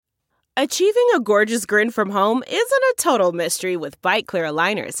Achieving a gorgeous grin from home isn't a total mystery with Bite Clear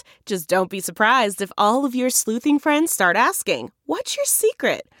aligners. Just don't be surprised if all of your sleuthing friends start asking, "What's your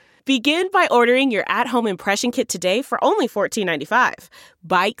secret?" Begin by ordering your at-home impression kit today for only $14.95.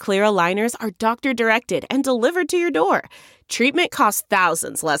 Bite Clear aligners are doctor-directed and delivered to your door. Treatment costs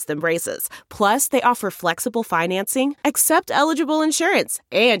thousands less than braces. Plus, they offer flexible financing, accept eligible insurance,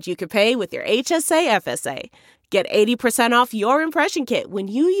 and you can pay with your HSA FSA. Get 80% off your impression kit when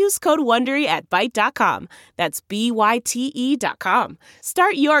you use code WONDERY at Byte.com. That's BYTE.com.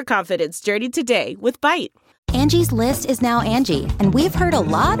 Start your confidence journey today with Byte. Angie's List is now Angie, and we've heard a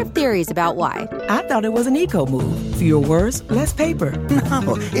lot of theories about why. I thought it was an eco move. Fewer words, less paper.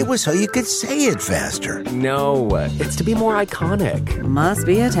 No, it was so you could say it faster. No, it's to be more iconic. Must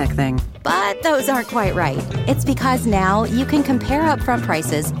be a tech thing. But those aren't quite right. It's because now you can compare upfront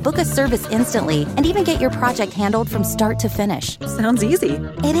prices, book a service instantly, and even get your project handled from start to finish. Sounds easy.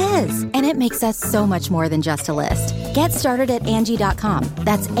 It is, and it makes us so much more than just a list. Get started at Angie.com.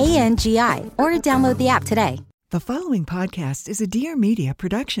 That's ANGI, or download the app today. The following podcast is a Dear Media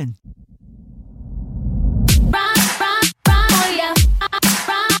production.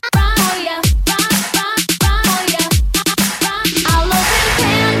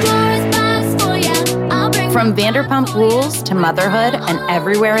 From Vanderpump Rules to motherhood and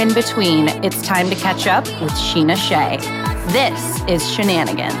everywhere in between, it's time to catch up with Sheena Shea. This is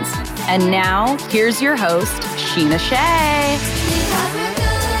Shenanigans. And now, here's your host, Sheena Shea.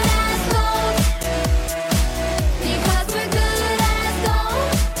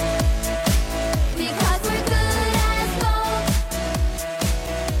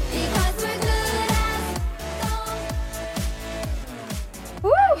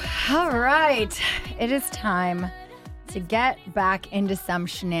 All right, it is time to get back into some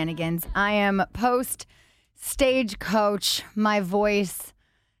shenanigans. I am post-stagecoach. My voice,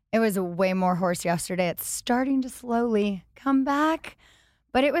 it was way more hoarse yesterday. It's starting to slowly come back,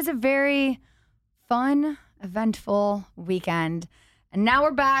 but it was a very fun, eventful weekend. And now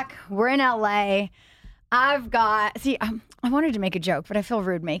we're back. We're in LA. I wanted to make a joke, but I feel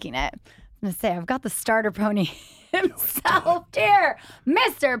rude making it. I'm going to say I've got the starter pony himself here,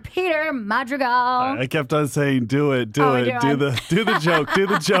 Mr. Peter Madrigal. I kept on saying, do the joke.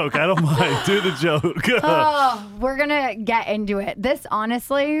 I don't mind. Do the joke. We're going to get into it. This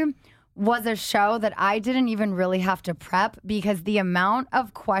honestly was a show that I didn't even really have to prep because the amount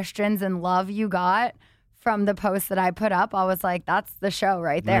of questions and love you got from the post that I put up, I was like, that's the show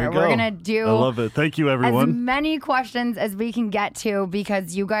right there. We're going to do I love it. Thank you, everyone. As many questions as we can get to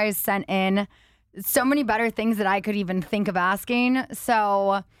because you guys sent in so many better things that I could even think of asking.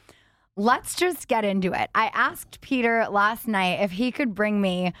 So let's just get into it. I asked Peter last night if he could bring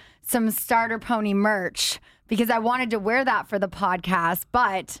me some starter pony merch because I wanted to wear that for the podcast,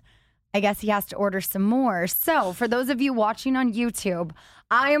 but I guess he has to order some more. So for those of you watching on YouTube,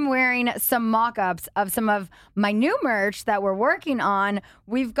 I am wearing some mock-ups of some of my new merch that we're working on.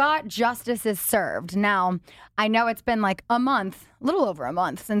 We've got Justice is Served. Now, I know it's been like a little over a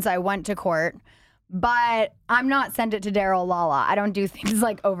month since I went to court, but I'm not send it to Daryl Lala. I don't do things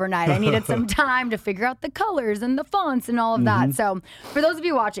like overnight. I needed some time to figure out the colors and the fonts and all of that. So for those of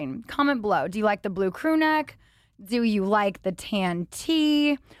you watching, comment below. Do you like the blue crew neck? Do you like the tan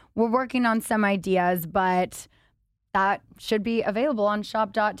tee? We're working on some ideas, but that should be available on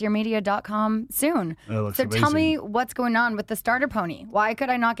shop.dearmedia.com soon. So amazing. Tell me what's going on with the starter pony. Why could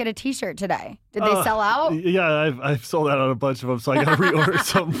I not get a t-shirt today? Did they sell out? Yeah, I've sold out on a bunch of them, so I got to reorder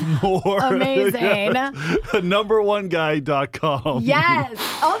some more. Amazing. Number1guy.com. Yes.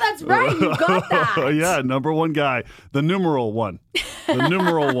 Oh, that's right. You got that. Yeah, number one guy. The numeral one. The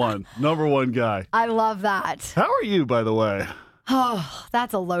numeral one. Number one guy. I love that. How are you, by the way? Oh,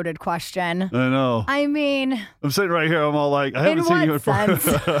 that's a loaded question. I know. I mean, I'm sitting right here. I'm all like, I haven't seen you in front.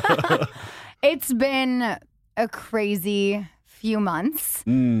 It's been a crazy few months.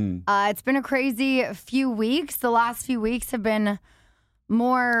 It's been a crazy few weeks. The last few weeks have been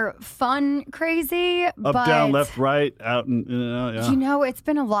more fun, crazy. Up, down, left, right, out, and yeah. You know, it's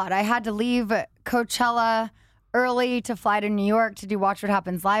been a lot. I had to leave Coachella early to fly to New York to do Watch What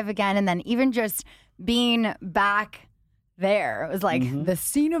Happens Live again. And then even just being back there, it was like the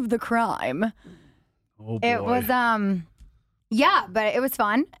scene of the crime. Oh boy. It was, yeah, but it was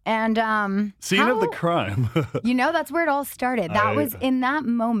fun. And scene of the crime. You know, that's where it all started. That was in that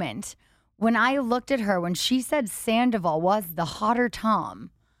moment when I looked at her, when she said Sandoval was the hotter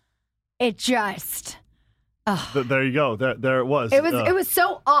Tom. It just... There you go. There it was. It was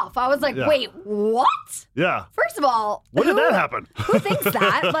so off. I was like, wait, what? Yeah. First of all, when did that happen? Who thinks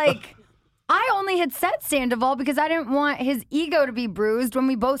that? Like, I only had said Sandoval because I didn't want his ego to be bruised when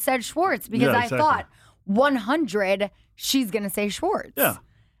we both said Schwartz because Yeah, I exactly. thought 100 she's going to say Schwartz. Yeah.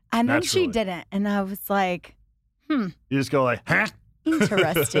 And then naturally. she didn't. And I was like, You just go like, huh?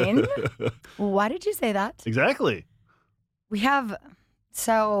 interesting. Why did you say that? Exactly. We have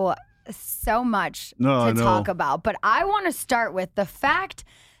so much No, to talk about, but I want to start with the fact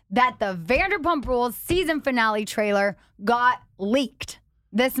that the Vanderpump Rules season finale trailer got leaked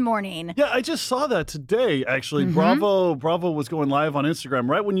this morning. Yeah, I just saw that today. Actually, Mm-hmm. Bravo was going live on Instagram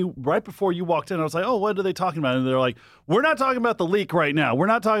right before you walked in. I was like, oh, what are they talking about? And they're like, we're not talking about the leak right now. We're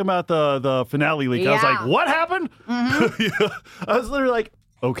not talking about the finale leak. I was Yeah. like, what happened? Yeah. I was literally like,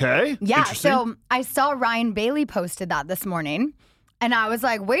 okay, Yeah, interesting. so I saw Ryan Bailey posted that this morning, and I was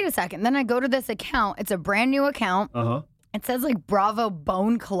like, wait a second. Then I go to this account. It's a brand new account. It says like Bravo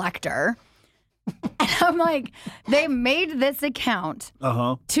Bone Collector. And I'm like, they made this account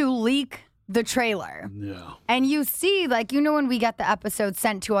to leak the trailer. Yeah. And you see, like, when we get the episode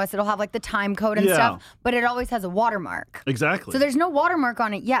sent to us, it'll have like the time code and Yeah. stuff, but it always has a watermark. Exactly. So there's no watermark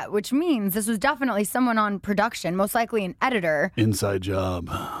on it yet, which means this was definitely someone on production, most likely an editor, Inside job.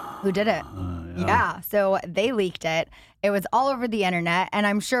 who did it. Yeah. So they leaked it. It was all over the internet. And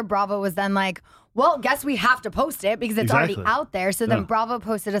I'm sure Bravo was then like, well, guess we have to post it because it's Exactly. already out there. So then Yeah. Bravo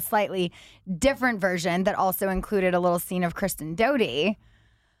posted a slightly different version that also included a little scene of Kristen Doty.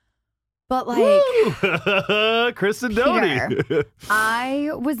 But like, Kristen Doty. Peter, I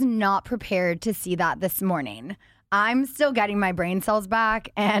was not prepared to see that this morning. I'm still getting my brain cells back,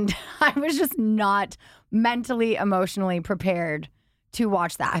 and I was just not mentally, emotionally prepared to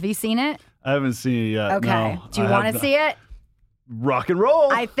watch that. Have you seen it? I haven't seen it yet. Okay. No, Do you I want have to not. see it? Rock and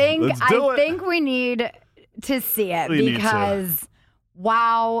roll. I think Let's do it. we need to see it We need to. because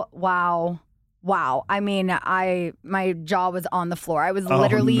wow. I mean, my jaw was on the floor. I was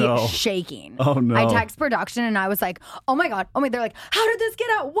literally no. shaking. Oh, no. I text production and I was like, "Oh my god!" They're like, "How did this get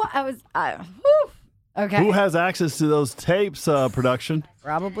out?" What? I was, whew. Okay. Who has access to those tapes, production?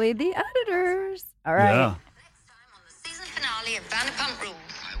 Probably the editors. All right. Yeah. Next time on the season finale of Vanderpump Rules.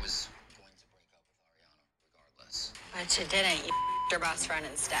 I was going to break up with Ariana regardless. But you didn't. You your best friend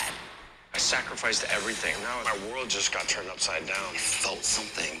instead. I sacrificed everything. Now my world just got turned upside down. I felt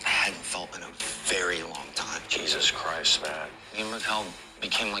something I hadn't felt in a very long time. Jesus Christ, man. Me and Raquel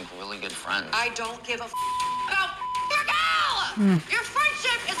became like really good friends. I don't give a about Raquel! Your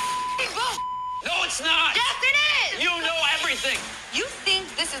friendship is bullshit. No, it's not. Yes, it is! You know everything. You think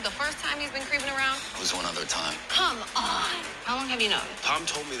this is the first time he's been creeping around? It was one other time. Come on. How long have you known? Tom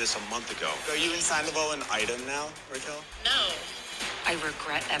told me this a month ago. Are you and Sandoval an item now, Raquel? No. I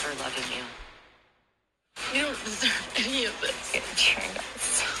regret ever loving you. You don't deserve any of this. It turned out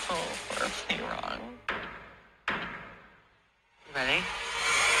so horribly wrong. You ready?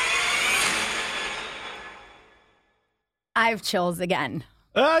 I have chills again.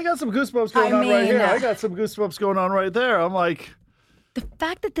 I got some goosebumps going on right here. I got some goosebumps going on right there. I'm like, The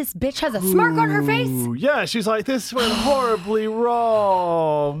fact that this bitch has a smirk on her face. ooh, yeah, she's like, this went horribly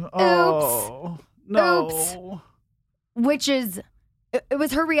wrong. Oh, no. Oops. Which is, it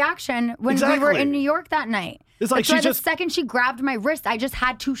was her reaction when we were Exactly. in New York that night. It's like That's why she just- the second she grabbed my wrist, I just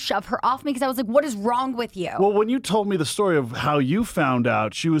had to shove her off me because I was like, what is wrong with you? Well, when you told me the story of how you found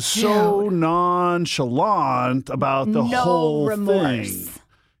out, she was so nonchalant about the No whole remorse. thing.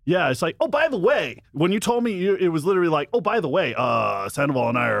 Yeah, it's like, oh, by the way, when you told me, it was literally like, oh, by the way, Sandoval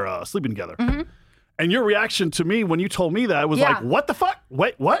and I are sleeping together. Mm-hmm. And your reaction to me when you told me that was Yeah. like, what the fuck?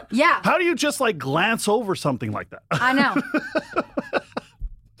 Wait, what? Yeah. How do you just like glance over something like that? I know.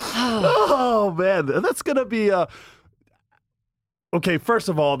 Oh, man, that's going to be okay, first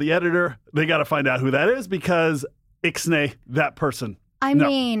of all, the editor, they got to find out who that is because ixnay that person. I No.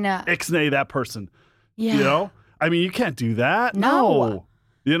 mean, Ixnay that person. yeah. You know? I mean, you can't do that. No.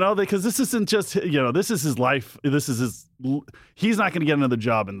 You know, because this isn't just, this is his life. This is his, he's not going to get another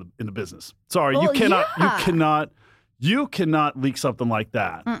job in the business. Sorry, Well, you cannot leak something like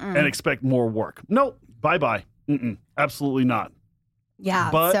that and expect more work. No, bye-bye. Absolutely not. Yeah.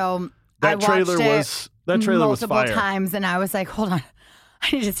 But so that I watched trailer it was multiple fire. times, and I was like, hold on,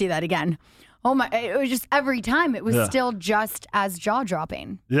 I need to see that again. Oh my! It was just every time. It was Yeah. still just as jaw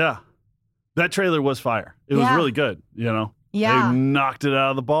dropping. Yeah. That trailer was fire. It was Yeah. really good, you know? Yeah. They knocked it out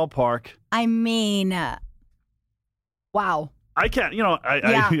of the ballpark. I mean, wow. I can't,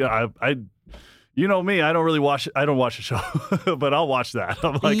 Yeah. I you know me, I don't really watch I don't watch the show, but I'll watch that.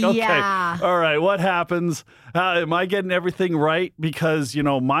 I'm like, Yeah. okay, all right, what happens? Am I getting everything right? Because,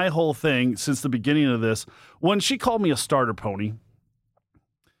 my whole thing since the beginning of this, when she called me a starter pony,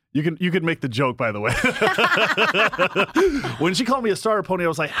 You could make the joke, by the way. When she called me a starter pony, I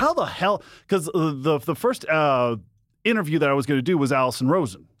was like, how the hell? Because the first interview that I was going to do was Allison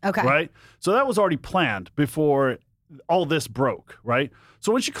Rosen. Okay. Right? So that was already planned before all this broke, right?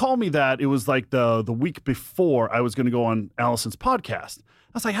 So when she called me that, it was like the week before I was going to go on Allison's podcast.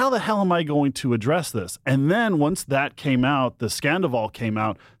 I was like, how the hell am I going to address this? And then once that came out, the Scandival came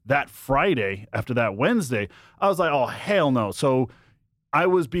out that Friday after that Wednesday, I was like, oh, hell no. So I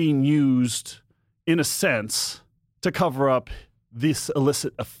was being used, in a sense, to cover up this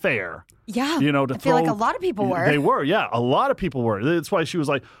illicit affair. Yeah. To I feel like a lot of people were. They were, yeah. A lot of people were. That's why she was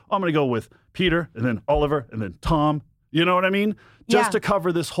like, oh, I'm going to go with Peter and then Oliver and then Tom. You know what I mean? Just to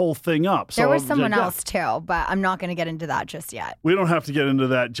cover this whole thing up. There was someone else too, but I'm not going to get into that just yet. We don't have to get into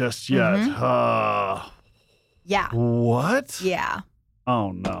that just yet. Yeah. What? Yeah.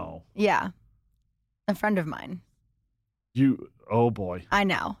 Oh, no. Yeah. A friend of mine. Oh, boy. I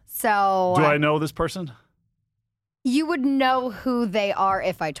know. So. Do I know this person? You would know who they are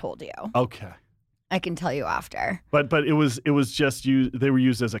if I told you. Okay. I can tell you after. But it was just they were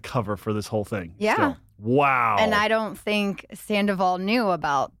used as a cover for this whole thing. Yeah. Still. Wow. And I don't think Sandoval knew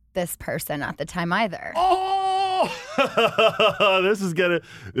about this person at the time either. Oh, this is gonna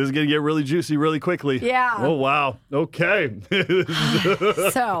get really juicy really quickly. Yeah. Oh wow. Okay.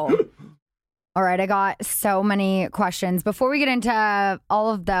 So, all right, I got so many questions. Before we get into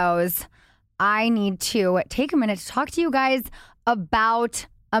all of those, I need to take a minute to talk to you guys about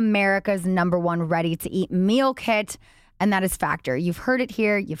America's #1 ready-to-eat meal kit, and that is Factor. You've heard it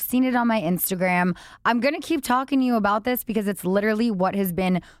here. You've seen it on my Instagram. I'm going to keep talking to you about this because it's literally what has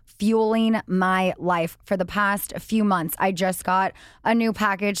been fueling my life for the past few months. I just got a new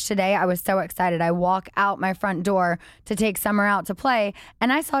package today. I was so excited. I walk out my front door to take Summer out to play,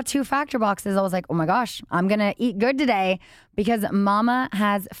 and I saw 2 Factor boxes. I was like, oh my gosh, I'm going to eat good today because Mama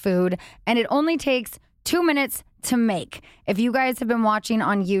has food, and it only takes 2 minutes to make. If you guys have been watching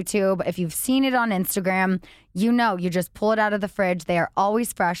on YouTube, if you've seen it on Instagram, you know you just pull it out of the fridge. They are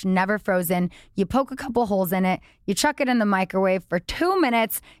always fresh, never frozen. You poke a couple holes in it. You chuck it in the microwave for 2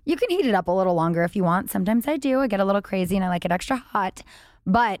 minutes. You can heat it up a little longer if you want. Sometimes I do. I get a little crazy and I like it extra hot.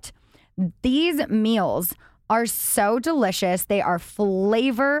 But these meals are so delicious. They are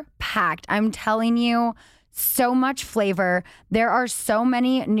flavor packed. I'm telling you, so much flavor. There are so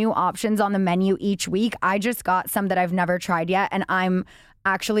many new options on the menu each week. I just got some that I've never tried yet, and I'm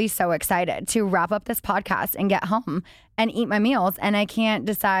actually so excited to wrap up this podcast and get home and eat my meals. And I can't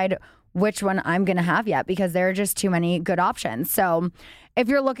decide which one I'm going to have yet because there are just too many good options. So if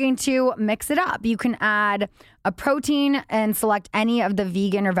you're looking to mix it up, you can add a protein and select any of the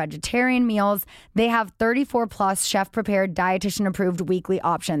vegan or vegetarian meals. They have 34 plus chef prepared, dietitian approved weekly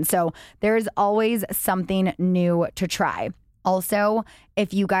options. So there is always something new to try. Also,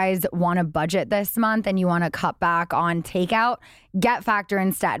 if you guys want to budget this month and you want to cut back on takeout, get Factor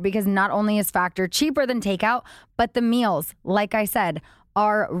instead, because not only is Factor cheaper than takeout, but the meals, like I said,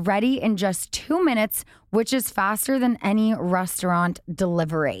 are ready in just 2 minutes, which is faster than any restaurant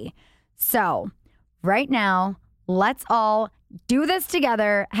delivery. So right now, let's all do this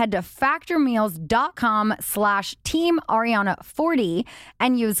together. Head to factormeals.com/teamariana40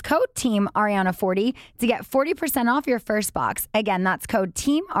 and use code teamariana40 to get 40% off your first box. Again, that's code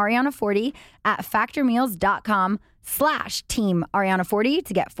teamariana40 at factormeals.com/teamariana40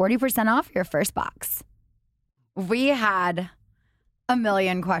 to get 40% off your first box. We had a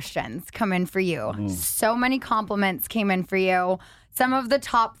million questions come in for you. So many compliments came in for you. Some of the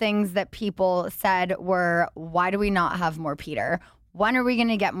top things that people said were, why do we not have more Peter? When are we going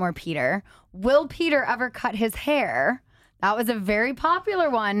to get more Peter? Will Peter ever cut his hair? That was a very popular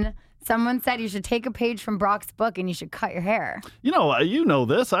one. Someone said you should take a page from Brock's book and you should cut your hair. You know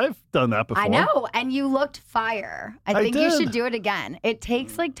this. I've done that before. I know. And you looked fire. I think you should do it again. It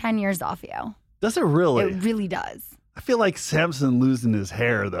takes like 10 years off you. Does it really? It really does. I feel like Samson losing his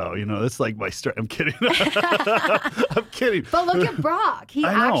hair, though. That's like my strength. I'm kidding. I'm kidding. But look at Brock. He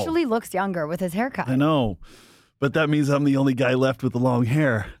actually looks younger with his haircut. I know. But that means I'm the only guy left with the long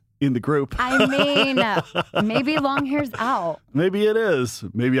hair in the group. I mean, maybe long hair's out. Maybe it is.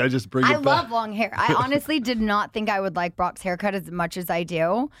 Maybe I just bring it back. I love long hair. I honestly did not think I would like Brock's haircut as much as I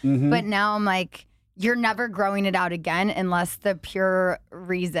do. Mm-hmm. But now I'm like, you're never growing it out again unless the pure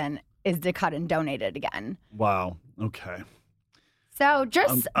reason is to cut and donate it again. Wow. Okay. So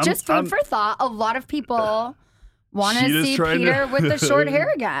just food for thought. A lot of people want to see Peter with the short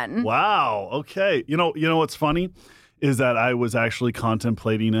hair again. Wow. Okay. You know what's funny is that I was actually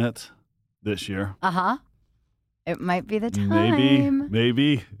contemplating it this year. Uh-huh. It might be the time.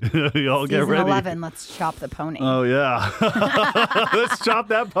 Maybe. Y'all get ready. Season 11, let's chop the pony. Oh, yeah. Let's chop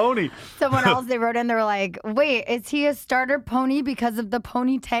that pony. Someone else, they wrote in, they were like, wait, is he a starter pony because of the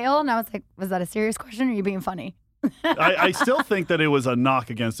ponytail? And I was like, was that a serious question or are you being funny? I still think that it was a knock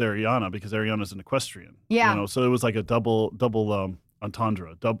against Ariana because Ariana's an equestrian. Yeah. You know, so it was like a double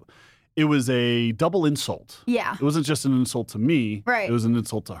entendre. It was a double insult. Yeah. It wasn't just an insult to me. Right. It was an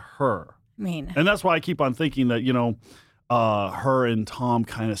insult to her. I mean. And that's why I keep on thinking that, you know, her and Tom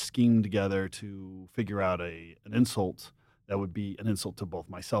kind of schemed together to figure out an insult that would be an insult to both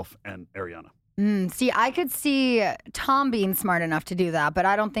myself and Ariana. See, I could see Tom being smart enough to do that, but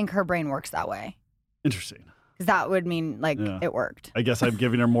I don't think her brain works that way. Interesting. Because that would mean, like, it worked. I guess I'm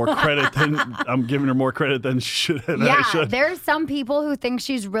giving her more credit than she should have. Yeah, there's some people who think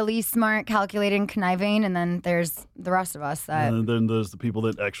she's really smart, calculating, conniving, and then there's the rest of us that... And then there's the people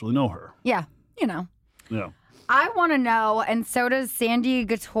that actually know her. Yeah, you know. Yeah. I want to know, and so does Sandy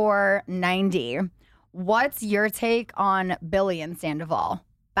Couture 90, what's your take on Billy and Sandoval?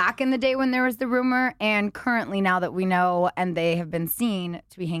 Back in the day when there was the rumor, and currently now that we know and they have been seen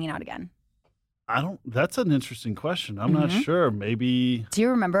to be hanging out again. That's an interesting question. I'm not sure. Maybe. Do you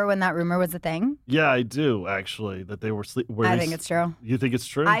remember when that rumor was a thing? Yeah, I do, actually, that they were sleeping. I think it's true. You think it's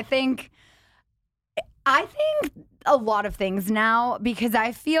true? I think a lot of things now, because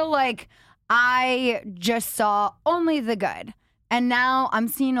I feel like I just saw only the good. And now I'm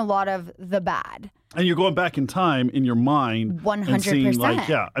seeing a lot of the bad. And you're going back in time in your mind. 100%. And seeing, like,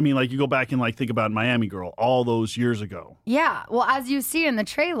 yeah. I mean, like, you go back and, like, think about Miami Girl all those years ago. Yeah. Well, as you see in the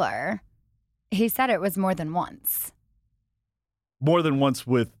trailer, he said it was more than once. More than once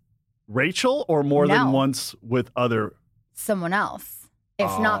with Rachel or more than once with someone else.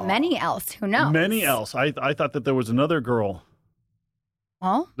 If not many else, who knows? Many else. I thought that there was another girl.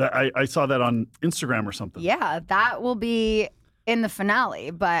 Well, that I saw that on Instagram or something. Yeah, that will be in the finale.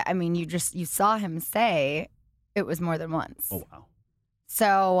 But I mean, you saw him say it was more than once. Oh, wow.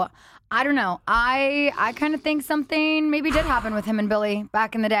 So I don't know. I kind of think something maybe did happen with him and Billy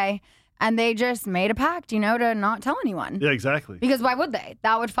back in the day. And they just made a pact, you know, to not tell anyone. Yeah, exactly. Because why would they?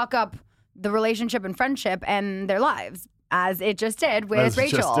 That would fuck up the relationship and friendship and their lives, as it just did with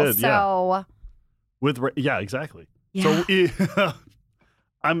Rachel. Just did, so, yeah, exactly. Yeah. So,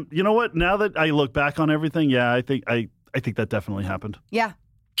 you know what? Now that I look back on everything, yeah, I think that definitely happened. Yeah.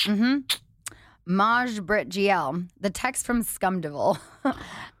 Maj Brit GL, the text from Scumdevil,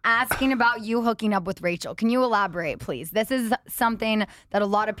 asking about you hooking up with Rachel. Can you elaborate, please? This is something that a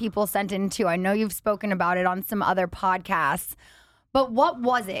lot of people sent in too. I know you've spoken about it on some other podcasts, but what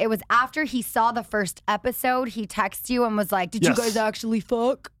was it? It was after he saw the first episode, he texted you and was like, did you guys actually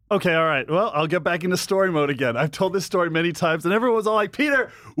fuck? Okay, all right. Well, I'll get back into story mode again. I've told this story many times, and everyone's all like,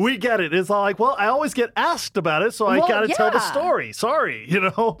 Peter, we get it. It's all like, well, I always get asked about it, so I got to tell the story. Sorry, you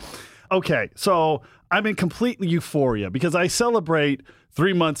know? Okay, so I'm in complete euphoria because I celebrate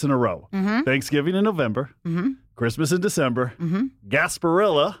 3 months in a row. Thanksgiving in November, Christmas in December,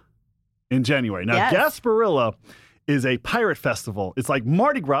 Gasparilla in January. Now, Gasparilla is a pirate festival. It's like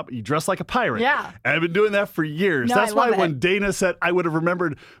Mardi Gras, but you dress like a pirate. Yeah. And I've been doing that for years. No, That's I why love when it. Dana said I would have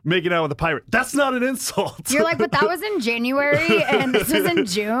remembered making out with a pirate, that's not an insult. You're like, but that was in January and this was in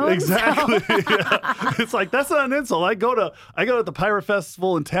June. Exactly. So. Yeah. It's like, that's not an insult. I go to the pirate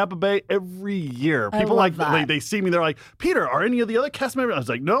festival in Tampa Bay every year. People love that. they see me, they're like, Peter, are any of the other cast members? I was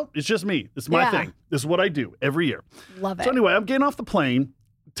like, no, it's just me. It's my thing. This is what I do every year. Love it. So anyway, I'm getting off the plane,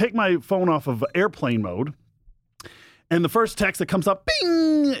 take my phone off of airplane mode, and the first text that comes up,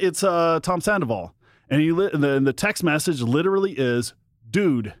 bing, it's Tom Sandoval. And the text message literally is,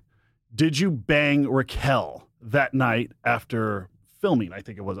 dude, did you bang Raquel that night after filming? I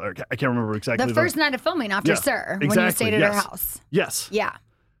think it was. I can't remember exactly. The first night of filming after Sir, when you stayed at her house. Yes. Yeah.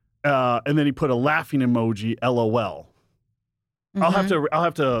 And then he put a laughing emoji, LOL. I'll have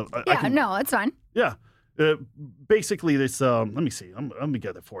to. No, it's fine. Yeah. Basically, this. Let me see. Let me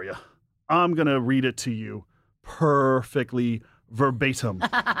get it for you. I'm gonna read it to you perfectly verbatim.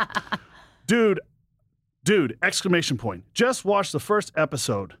 Dude, exclamation point. Just watched the first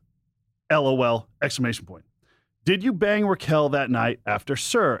episode. LOL, exclamation point. Did you bang Raquel that night after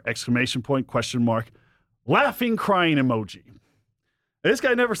Sir? Exclamation point, question mark. Laughing, crying emoji. This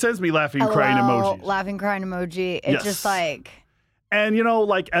guy never sends me laughing, crying emojis. Laughing, crying emoji. It's just like. And, you know,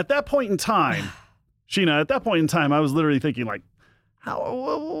 like at that point in time, Sheena, I was literally thinking, like,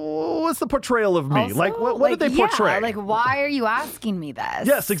 what's the portrayal of me? Also, like, what did they portray? Like, why are you asking me this?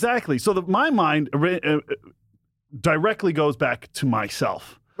 Yes, exactly. So my mind directly goes back to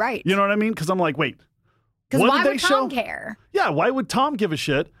myself. Right. You know what I mean? Because I'm like, wait. Because why would Tom care? Yeah, why would Tom give a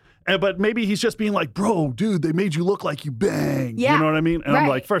shit? But maybe he's just being like, bro, dude, they made you look like you bang. Yeah, you know what I mean? And I'm right.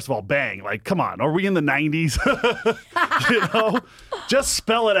 like, first of all, bang. Like, come on. Are we in the 90s? Just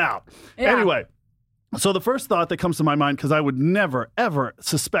spell it out. Yeah. Anyway, so the first thought that comes to my mind, because I would never, ever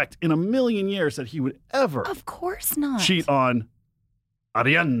suspect in a million years that he would ever Of course not. cheat on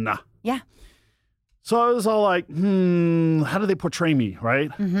Ariana. Yeah. So I was all like, how do they portray me, right?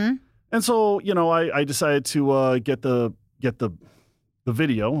 Mm-hmm. And so, I decided to get the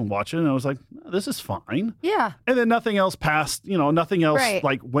video and watch it, and I was like, this is fine. Yeah. And then nothing else passed, nothing else Right.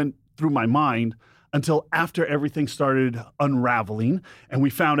 like went through my mind until after everything started unraveling and we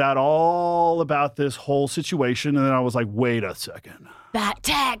found out all about this whole situation. And then I was like, wait a second. That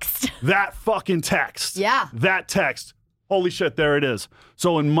text. That fucking text. Yeah. That text. Holy shit, there it is.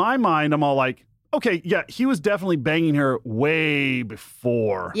 So in my mind, I'm all like, okay, yeah, he was definitely banging her way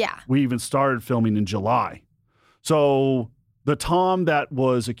before we even started filming in July. So the Tom that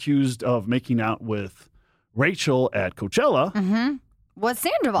was accused of making out with Rachel at Coachella was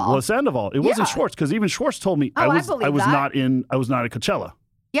Sandoval. It wasn't Schwartz, because even Schwartz told me I was not at Coachella.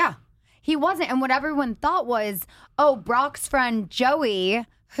 Yeah, he wasn't. And what everyone thought was, Brock's friend Joey,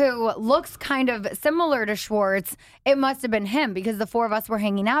 who looks kind of similar to Schwartz, it must have been him because the four of us were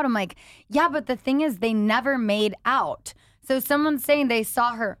hanging out. I'm like, yeah, but the thing is they never made out. So someone's saying they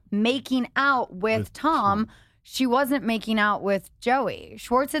saw her making out with Tom. She wasn't making out with Joey.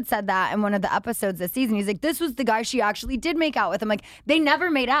 Schwartz had said that in one of the episodes this season. He's like, this was the guy she actually did make out with. I'm like, they never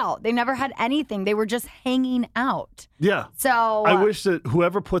made out. They never had anything. They were just hanging out. Yeah. So I wish that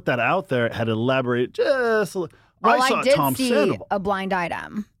whoever put that out there had elaborated just a little. I did see a blind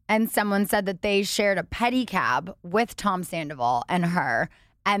item, and someone said that they shared a pedicab with Tom Sandoval and her,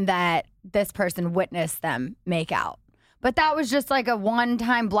 and that this person witnessed them make out. But that was just like a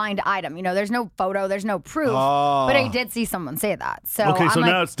one-time blind item. There's no photo, there's no proof. But I did see someone say that. So okay, so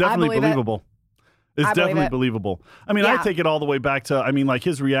now it's definitely believable. It's definitely it. believable. I mean, I take it all the way back to, like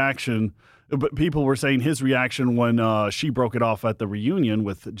his reaction. But people were saying his reaction when she broke it off at the reunion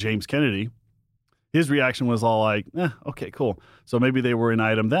with James Kennedy. His reaction was all like, okay, cool. So maybe they were an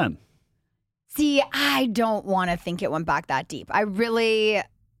item then. See, I don't want to think it went back that deep. I really...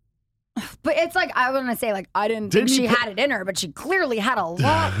 But it's like, I want to say, like, I didn't think she had it in her, but she clearly had a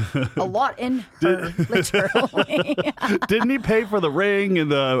lot in her, literally. Didn't he pay for the ring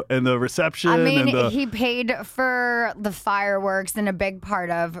and the reception? I mean, he paid for the fireworks and a big part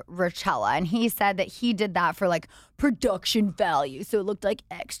of Rochella, and he said that he did that for, like, production value, so it looked like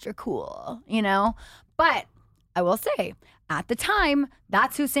extra cool, But I will say, at the time,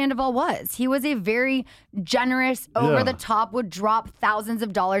 that's who Sandoval was. He was a very generous, over-the-top, would drop thousands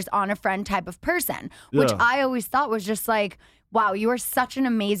of dollars on a friend type of person, which I always thought was just like, wow, you are such an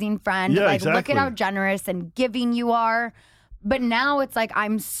amazing friend. Yeah, like, exactly. Look at how generous and giving you are. But now it's like,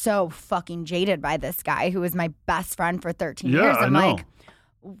 I'm so fucking jaded by this guy who was my best friend for 13 years. I'm like,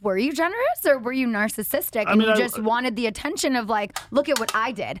 were you generous or were you narcissistic? And you just wanted the attention of like, look at what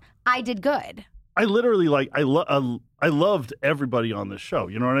I did. I did good. I literally I loved everybody on this show.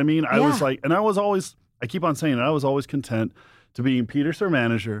 You know what I mean? I was like, and I keep on saying it, I was always content to being Peter's her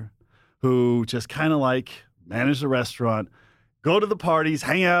manager who just kind of like managed the restaurant, go to the parties,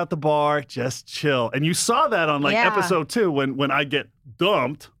 hang out at the bar, just chill. And you saw that on like episode 2 when I get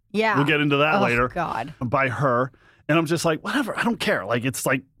dumped. Yeah. We'll get into that later. God. By her. And I'm just like, whatever, I don't care. Like, it's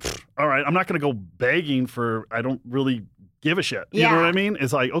like, all right, I'm not going to go begging for, I don't really give a shit. You know what I mean?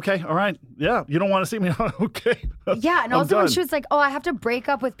 It's like, okay, all right. Yeah, you don't want to see me. Okay. Yeah, and also when she was like, I have to break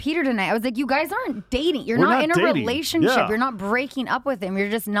up with Peter tonight. I was like, you guys aren't dating. We're not in a relationship. Yeah. You're not breaking up with him. You're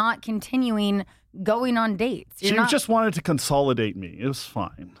just not continuing going on dates. She just wanted to consolidate me. It was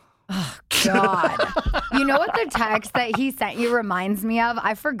fine. Oh, God. You know what the text that he sent you reminds me of?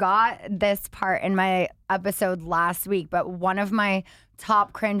 I forgot this part in my episode last week, but one of my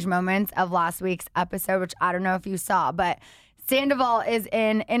top cringe moments of last week's episode, which I don't know if you saw, but Sandoval is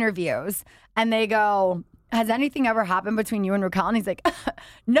in interviews and they go, has anything ever happened between you and Raquel? And he's like,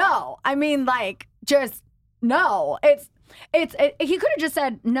 no. I mean, like, just no. He could have just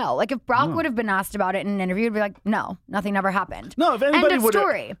said no. Like, if Brock would have been asked about it in an interview, he'd be like, no, nothing ever happened. No, if anybody would have.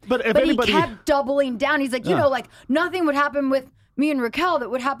 End of story. But he kept doubling down. He's like, like, nothing would happen with me and Raquel that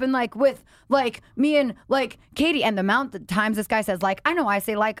would happen, like, with, like, me and, like, Katie. And the amount of times this guy says, like, I know I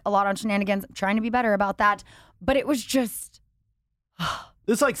say, like, a lot on Shenanigans. I'm trying to be better about that. But it was just...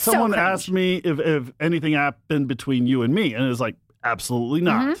 It's like someone asked me if anything happened between you and me. And it was like, absolutely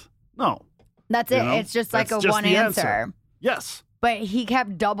not. No. That's it. It's just like a one answer. Yes. But he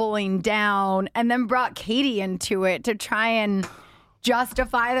kept doubling down and then brought Katie into it to try and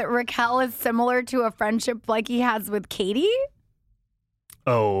justify that Raquel is similar to a friendship like he has with Katie.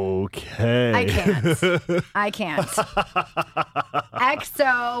 Okay. I can't.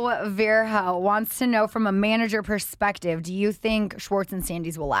 XO Virho wants to know from a manager perspective, do you think Schwartz and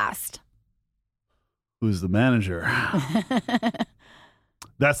Sandy's will last? Who's the manager?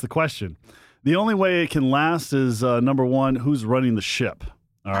 That's the question. The only way it can last is, number one, who's running the ship?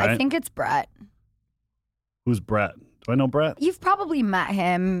 All right. I think it's Brett. Who's Brett? Do I know Brett? You've probably met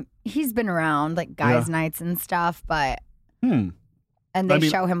him. He's been around, like guys' nights and stuff, but... And they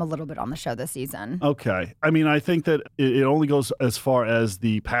show him a little bit on the show this season. Okay. I mean, I think that it only goes as far as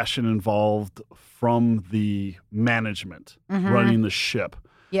the passion involved from the management running the ship.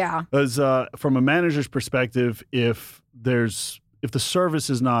 Yeah. As from a manager's perspective, if the service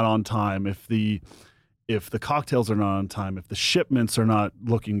is not on time, if the cocktails are not on time, if the shipments are not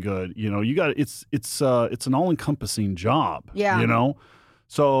looking good, it's an all-encompassing job. Yeah. You know?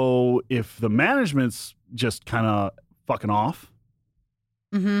 So if the management's just kind of fucking off,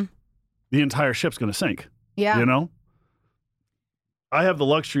 the entire ship's going to sink. Yeah. You know? I have the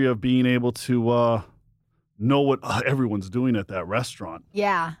luxury of being able to know what everyone's doing at that restaurant.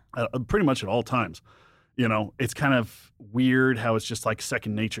 Yeah. Pretty much at all times. You know, it's kind of weird how it's just like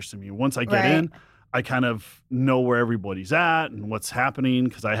second nature to me. Once I get in, I kind of know where everybody's at and what's happening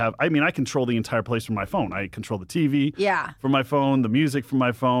because I control the entire place from my phone. I control the TV from my phone, the music from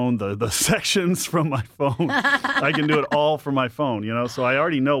my phone, the sections from my phone. I can do it all from my phone, you know? So I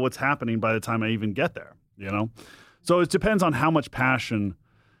already know what's happening by the time I even get there, you know? So it depends on how much passion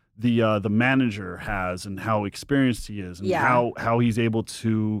the manager has and how experienced he is and how he's able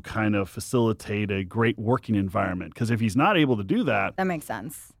to kind of facilitate a great working environment. Because if he's not able to do that... That makes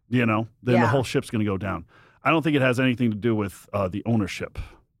sense. You know, then the whole ship's going to go down. I don't think it has anything to do with the ownership.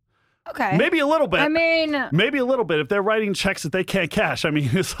 Okay. Maybe a little bit. I mean... Maybe a little bit. If they're writing checks that they can't cash, I mean,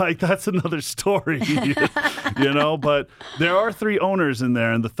 it's like, that's another story, you know? But there are 3 owners in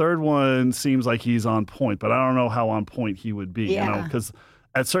there, and the third one seems like he's on point, but I don't know how on point he would be, you know? Because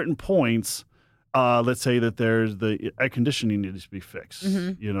at certain points, let's say that there's the air conditioning needs to be fixed.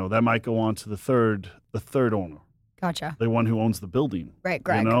 You know, that might go on to the third owner. Gotcha. The one who owns the building. Right,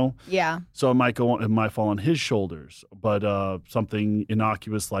 Greg. You know? Yeah. So it might fall on his shoulders. But something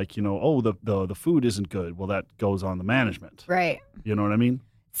innocuous like, you know, the food isn't good. Well, that goes on the management. Right. You know what I mean?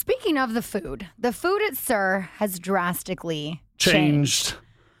 Speaking of the food at Sir has drastically changed.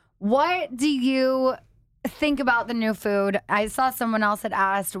 What do you think about the new food? I saw someone else had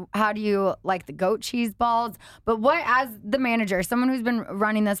asked, how do you like the goat cheese balls? But what, as the manager, someone who's been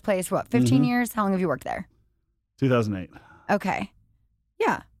running this place for 15 years? How long have you worked there? 2008. Okay.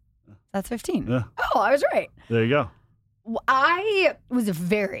 Yeah. That's 15. Yeah. Oh, I was right. There you go. I was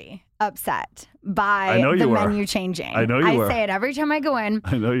very upset by the menu changing. I know you were. I say it every time I go in.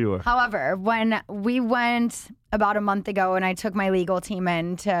 I know you were. However, when we went about a month ago and I took my legal team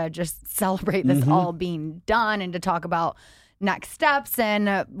in to just celebrate this all being done and to talk about next steps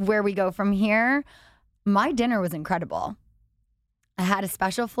and where we go from here, my dinner was incredible. I had a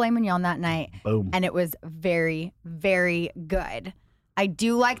special filet mignon that night. Boom. And it was very, very good. I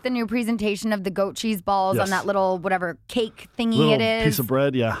do like the new presentation of the goat cheese balls on that little whatever cake thingy it is. Piece of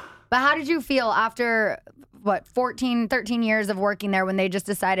bread, yeah. But how did you feel after, 13 years of working there when they just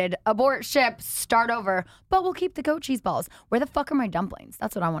decided, abort ship, start over, but we'll keep the goat cheese balls? Where the fuck are my dumplings?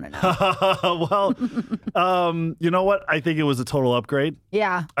 That's what I want to know. Well, you know what? I think it was a total upgrade.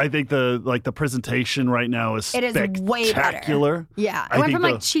 Yeah. I think the presentation right now is spectacular. It is way better. Yeah. It went from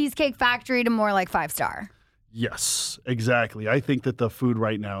like Cheesecake Factory to more like 5-star. Yes, exactly. I think that the food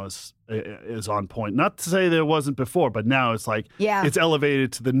right now is on point. Not to say that it wasn't before, but now it's like it's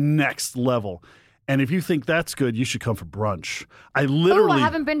elevated to the next level. And if you think that's good, you should come for brunch. I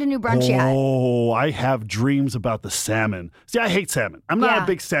haven't been to New Brunch yet. Oh, I have dreams about the salmon. See, I hate salmon. I'm not a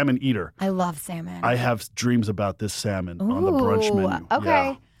big salmon eater. I love salmon. I have dreams about this salmon on the brunch menu. Okay.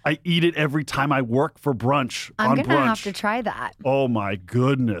 Yeah. I eat it every time I work for brunch. I'm going to have to try that. Oh, my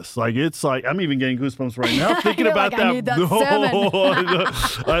goodness. It's like, I'm even getting goosebumps right now thinking about that. I need that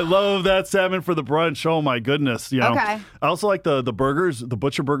salmon. I love that salmon for the brunch. Oh, my goodness. You know? Okay. I also like the burgers. The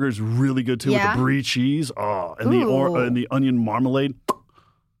butcher burger is really good, too, with the brie cheese. Oh, and the onion marmalade.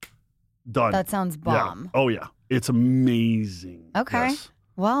 Done. That sounds bomb. Yeah. Oh, yeah. It's amazing. Okay. Yes.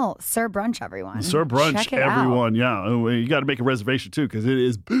 Well, Sir Brunch, everyone. Sir Brunch, check it everyone. out. Yeah. You got to make a reservation, too, because it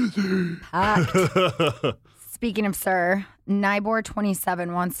is busy. Packed. Speaking of Sir,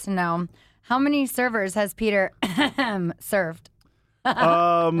 Nibor27 wants to know, how many servers has Peter served?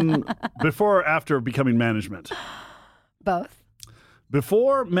 Before or after becoming management? Both.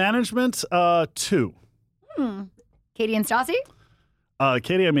 Before management, 2. Katie and Stassi?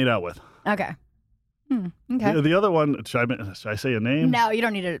 Katie I made out with. Okay. Okay. The other one, should I say a name? No, you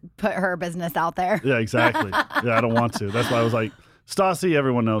don't need to put her business out there. Yeah, exactly. Yeah, I don't want to. That's why I was like, Stassi,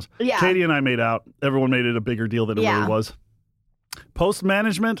 everyone knows. Yeah. Katie and I made out. Everyone made it a bigger deal than it really was. Post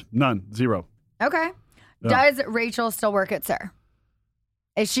management, none, zero. Okay. Yeah. Does Rachel still work at SIR?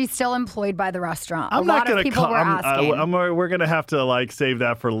 Is she still employed by the restaurant? I'm not going to. asking. We're going to have to save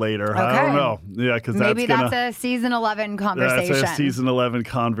that for later. Okay. I don't know. Yeah, because maybe that's a season 11 conversation. That's a season 11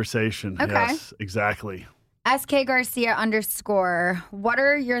 conversation. Okay. Yes, exactly. SK Garcia _ what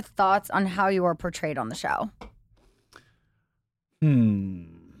are your thoughts on how you are portrayed on the show?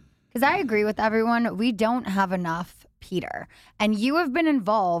 Because I agree with everyone. We don't have enough Peter. And you have been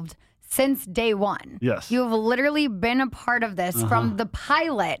involved since day one. Yes. You have literally been a part of this from the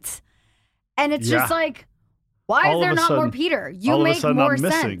pilot. And it's just like, why is there not more Peter? You make more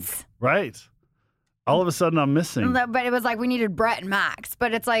sense. Right. All of a sudden I'm missing. But it was like we needed Brett and Max.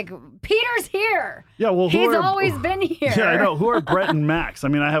 But it's like, Peter's here. Yeah, well, he's always been here. Yeah, I know. Who are Brett and Max? I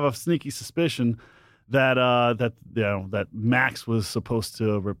mean, I have a sneaky suspicion that Max was supposed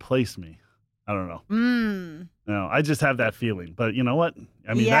to replace me. I don't know. No, I just have that feeling. But you know what?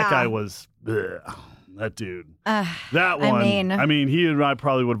 I mean, that guy was that dude. That one. I mean, he and I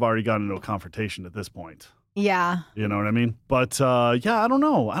probably would have already gotten into a confrontation at this point. Yeah. You know what I mean? But I don't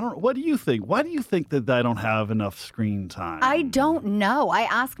know. What do you think? Why do you think that I don't have enough screen time? I don't know. I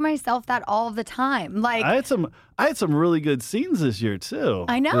ask myself that all the time. Like I had some really good scenes this year too.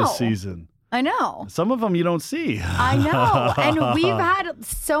 I know. This season. I know. Some of them you don't see. I know. And we've had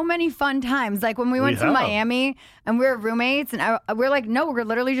so many fun times. Like when we went to Miami and we were roommates and we're like, no, we're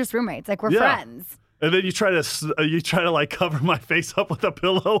literally just roommates. Like we're friends. And then you try to like cover my face up with a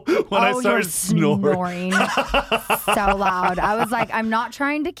pillow when I started snoring so loud. I was like, I'm not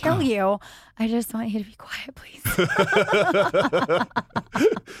trying to kill you. I just want you to be quiet, please.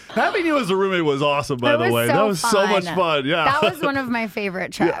 Having you as a roommate was awesome, by the way. That was so much fun. Yeah, that was one of my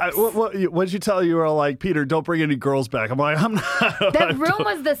favorite trips. Yeah, what did you tell you were like, Peter, don't bring any girls back? I'm like, I'm not. That room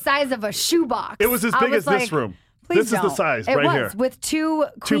was the size of a shoebox. It was as big as this room. Please this is the size right here. It was with two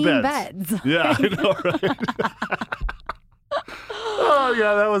queen beds. Yeah, I know, right? Oh,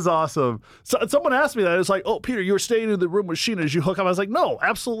 yeah, that was awesome. So, someone asked me that. It's like, oh, Peter, you were staying in the room with Sheena. Did you hook up? I was like, no,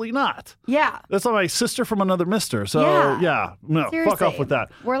 absolutely not. Yeah. That's like my sister from another mister. So, no, seriously. Fuck off with that.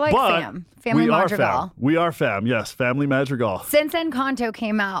 We're like fam. Family Madrigal. We are fam, yes. Family Madrigal. Since Encanto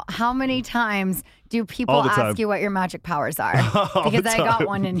came out, how many times do people ask you what your magic powers are? Because I got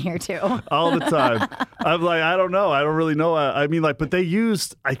one in here, too. All the time. I'm like, I don't know. I don't really know. I mean, like, but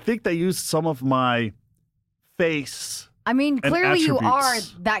I think they used some of my face. I mean, clearly you are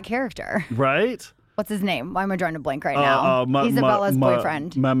that character. Right? What's his name? Why am I drawing a blank right now? Isabella's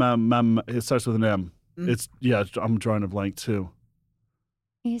boyfriend. It starts with an M. I'm drawing a blank too.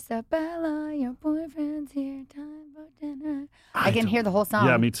 Isabella, your boyfriend's here. Time for dinner. I can hear the whole song.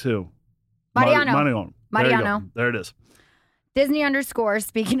 Yeah, me too. Mariano. There it is. Disney _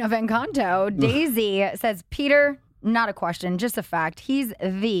 speaking of Encanto, Daisy says, Peter, not a question, just a fact. He's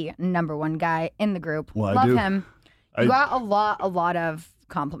the number one guy in the group. Well, Love him. You got a lot of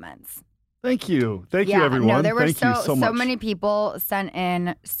compliments. Thank you. Thank you, everyone. No, there were Thank you so much. So many people sent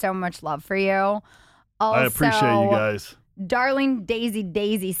in so much love for you. Also, I appreciate you guys. Darling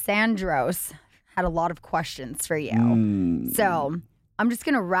Daisy Sandros had a lot of questions for you. So I'm just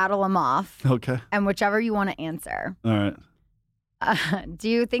going to rattle them off. Okay. And whichever you want to answer. All right. Do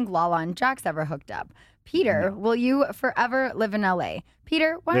you think Lala and Jax ever hooked up? Peter, will you forever live in LA?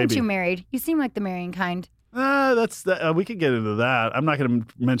 Peter, why aren't you married? You seem like the marrying kind. We could get into that. I'm not going to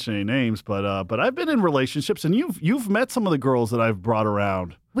mention any names, but I've been in relationships, and you've met some of the girls that I've brought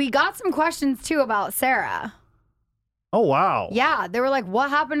around. We got some questions too about Sarah. Oh wow! Yeah, they were like, "What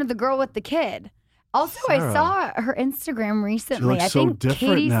happened to the girl with the kid?" Also, Sarah. I saw her Instagram recently. I think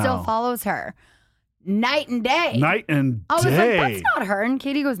Katie still follows her. Night and day. I was like, that's not her. And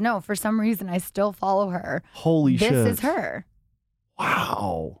Katie goes, no, for some reason I still follow her. Holy shit. This is her.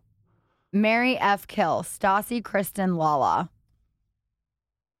 Wow. Mary F. Kill, Stassi, Kristen, Lala.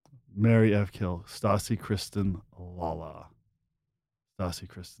 Mary F. Kill, Stassi, Kristen, Lala. Stassi,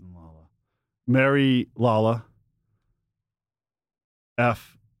 Kristen, Lala. Mary, Lala.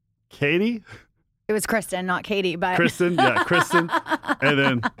 F. Katie? It was Kristen, not Katie, but. Kristen. And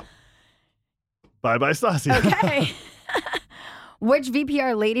then bye-bye, Stassi. Okay. Which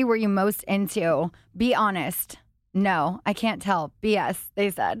VPR lady were you most into? Be honest. No, I can't tell. BS, they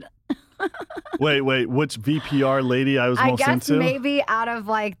said. Wait. Which VPR lady I was most into? I guess maybe out of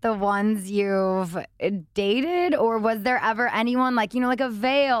like the ones you've dated, or was there ever anyone like, like a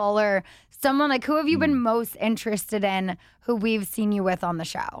Vale or someone like, who have you been most interested in who we've seen you with on the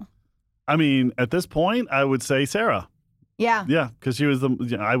show? I mean, at this point, I would say Sarah. Yeah. Yeah, because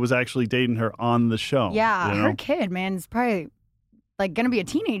I was actually dating her on the show. Yeah, you know? her kid, man, is probably like going to be a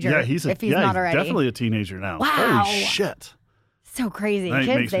teenager. Yeah, if he's not already. Definitely a teenager now. Wow. Holy shit. So crazy. That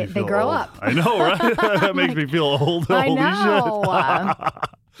Kids, they grow old. up. I know, right? That makes me feel old. I Holy know.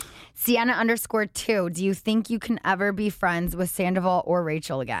 shit. Sienna_2, do you think you can ever be friends with Sandoval or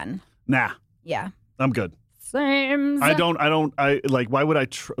Rachel again? Nah. Yeah. I'm good. Same. Why would I,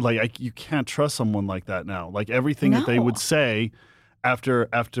 you can't trust someone like that now. Like everything that they would say after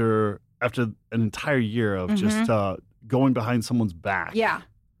an entire year of just going behind someone's back. Yeah.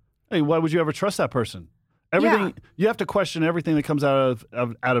 Hey, why would you ever trust that person? Everything you have to question everything that comes out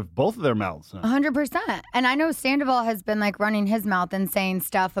of both of their mouths. 100%. And I know Sandoval has been like running his mouth and saying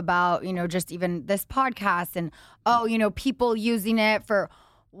stuff about, just even this podcast and, people using it for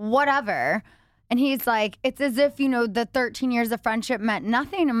whatever. And he's like, it's as if, the 13 years of friendship meant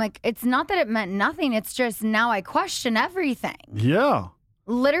nothing. I'm like, it's not that it meant nothing. It's just now I question everything. Yeah.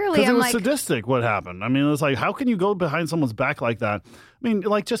 Literally, because it was like, sadistic what happened. I mean, it was like, how can you go behind someone's back like that? I mean,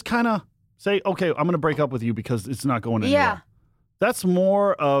 like, just kind of say, okay, I'm going to break up with you because it's not going anywhere. Yeah. That's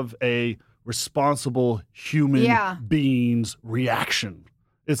more of a responsible human being's reaction.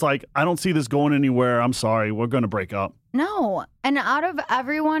 It's like, I don't see this going anywhere. I'm sorry. We're going to break up. No. And out of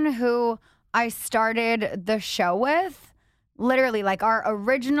everyone who I started the show with, literally, like our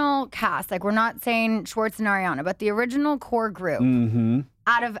original cast, like we're not saying Schwartz and Ariana, but the original core group,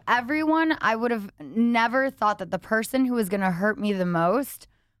 out of everyone, I would have never thought that the person who was going to hurt me the most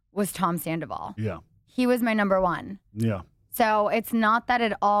was Tom Sandoval. Yeah. He was my number one. Yeah. So it's not that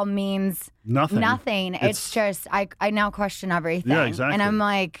it all means nothing. It's just, I now question everything. Yeah, exactly. And I'm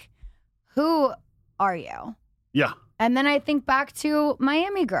like, who are you? Yeah. And then I think back to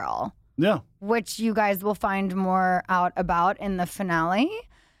Miami Girl. Yeah. Which you guys will find more out about in the finale.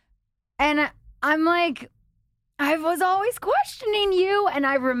 And I'm like, I was always questioning you. And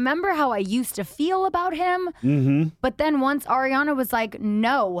I remember how I used to feel about him. Mm-hmm. But then once Ariana was like,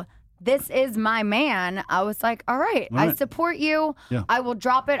 no, this is my man, I was like, all right. I support you. Yeah. I will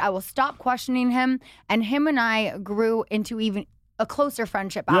drop it. I will stop questioning him. And him and I grew into even a closer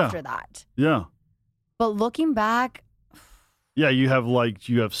friendship after that. Yeah. But looking back, yeah, you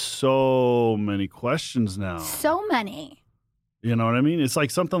have so many questions now. So many. You know what I mean? It's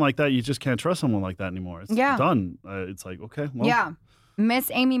like something like that. You just can't trust someone like that anymore. It's done. It's like, okay, well. Yeah.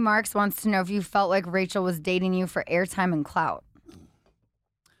 Miss Amy Marks wants to know if you felt like Rachel was dating you for airtime and clout.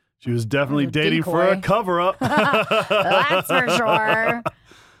 She was definitely dating for a cover-up. That's for sure.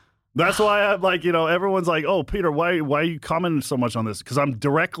 That's why I'm like, everyone's like, oh, Peter, why are you commenting so much on this? Because I'm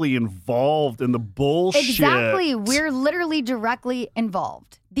directly involved in the bullshit. Exactly. We're literally directly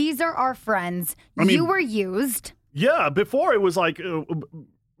involved. These are our friends. You were used. Yeah. Before it was like,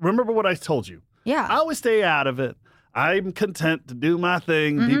 remember what I told you? Yeah. I always stay out of it. I'm content to do my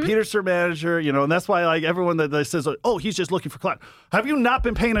thing, be Peter's manager, and that's why like everyone that says, oh, he's just looking for clout. Have you not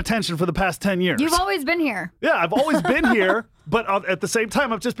been paying attention for the past 10 years? You've always been here. Yeah, I've always been here, but at the same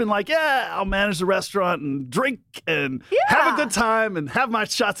time, I've just been like, yeah, I'll manage the restaurant and drink and have a good time and have my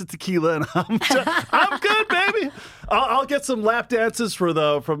shots of tequila, and I'm good, baby. I'll get some lap dances from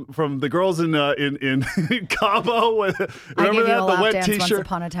the girls in Cabo. Remember I gave you that a lap the wet dance T-shirt? once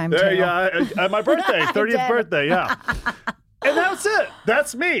upon a time too. Yeah, at my birthday, 30th birthday, yeah. And that's it.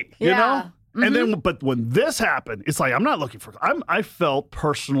 That's me, you know? And then, but when this happened, it's like, I'm not looking for, I felt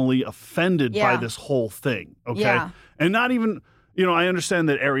personally offended by this whole thing, okay? Yeah. And not even, I understand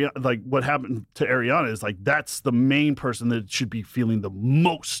that Ariana, like what happened to Ariana is like, that's the main person that should be feeling the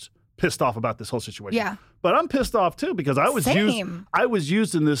most pissed off about this whole situation. Yeah. But I'm pissed off too because I was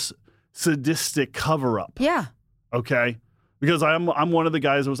used in this sadistic cover-up. Yeah. Okay? Because I'm one of the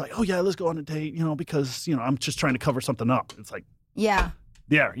guys that was like, oh yeah, let's go on a date, because I'm just trying to cover something up. It's like, yeah,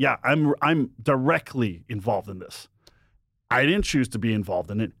 I'm directly involved in this. I didn't choose to be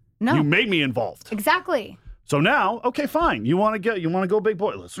involved in it. No, you made me involved. Exactly. So now, okay, fine. You want to go big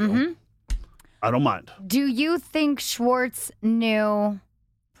boy? Let's go. I don't mind. Do you think Schwartz knew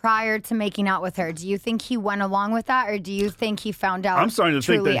prior to making out with her? Do you think he went along with that, or do you think he found out? I'm starting to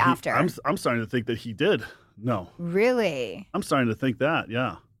think that he did. No. Really? I'm starting to think that,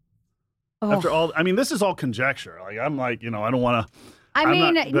 yeah. Oh. After all, this is all conjecture. Like, I'm like, I don't want to.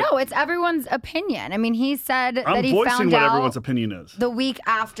 No, it's everyone's opinion. He said that he voicing found what out everyone's opinion is. the week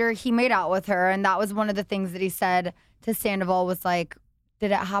after he made out with her, and that was one of the things that he said to Sandoval was like,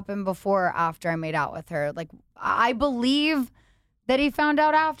 did it happen before or after I made out with her? Like, I believe that he found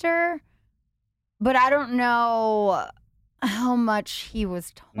out after, but I don't know how much he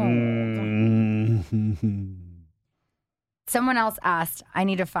was told. Someone else asked, I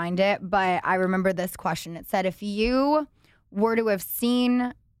need to find it, but I remember this question. It said, if you were to have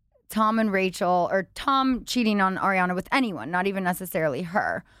seen Tom and Rachel, or Tom cheating on Ariana with anyone, not even necessarily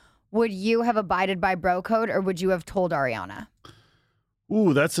her, would you have abided by bro code, or would you have told Ariana?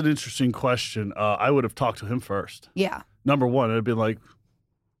 Ooh, that's an interesting question. I would have talked to him first. Yeah. Number one, it'd be like,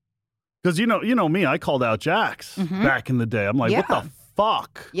 because you know me, I called out Jax back in the day. I'm like, what the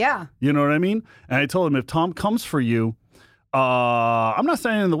fuck? Yeah. You know what I mean? And I told him, if Tom comes for you, I'm not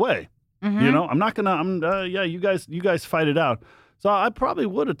standing in the way. You know, I'm not gonna. You guys fight it out. So I probably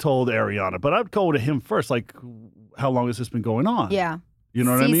would have told Ariana, but I'd go to him first. Like, how long has this been going on? Yeah. You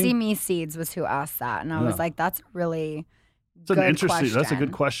know what I mean? CC Me Seeds was who asked that, and I was like, that's really It's an good interesting. question. That's a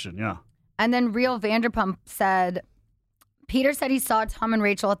good question. Yeah. And then Real Vanderpump said, Peter said he saw Tom and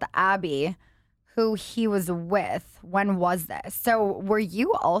Rachel at the Abbey, who he was with. When was this? So were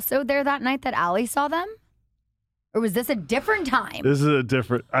you also there that night that Allie saw them? Or was this a different time? This is a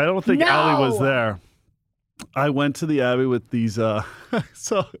different. I don't think Allie was there. I went to the Abbey with these.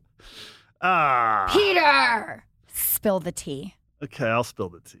 Peter, spill the tea. Okay, I'll spill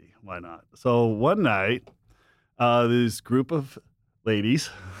the tea. Why not? So one night, this group of ladies,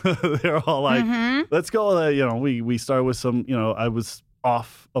 they're all like, let's go. We started with some, I was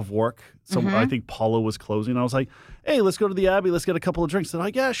off of work. So I think Paula was closing. I was like, hey, let's go to the Abbey. Let's get a couple of drinks. They're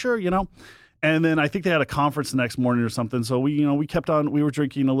like, yeah, sure, And then I think they had a conference the next morning or something. So we kept on, we were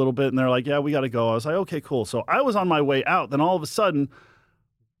drinking a little bit and they're like, yeah, we got to go. I was like, okay, cool. So I was on my way out. Then all of a sudden,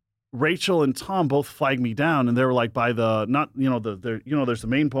 Rachel and Tom both flagged me down, and they were like by the there's the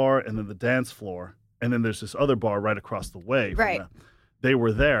main bar and then the dance floor, and then there's this other bar right across the way. Right. They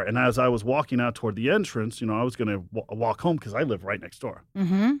were there, and as I was walking out toward the entrance, I was going to walk home because I live right next door. I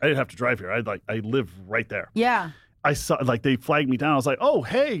didn't have to drive here. I live right there. Yeah. I saw they flagged me down. I was like, oh,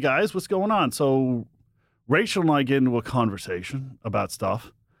 hey guys, what's going on? So Rachel and I get into a conversation about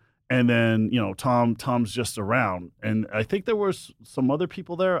stuff. And then, Tom's just around. And I think there was some other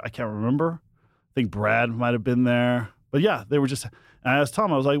people there. I can't remember. I think Brad might have been there. But yeah, they were just, I asked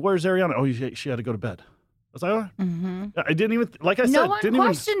Tom, I was like, where's Ariana? Oh, she had to go to bed. I was like, oh. I didn't even, like I said. No one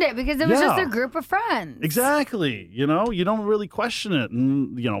questioned it because it was just a group of friends. Exactly. You don't really question it.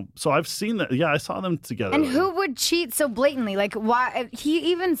 And, so I've seen that. Yeah, I saw them together. And who would cheat so blatantly? Like, why? He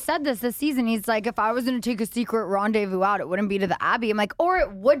even said this season. He's like, if I was going to take a secret rendezvous out, it wouldn't be to the Abbey. I'm like, or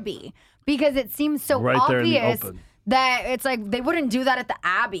it would be, because it seems so right obvious there in the open. That it's like, they wouldn't do that at the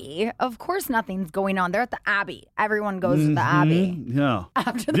Abbey. Of course nothing's going on. They're at the Abbey. Everyone goes to the Abbey. Yeah.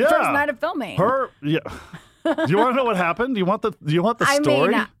 After the first night of filming. Do you want to know what happened? Do you want the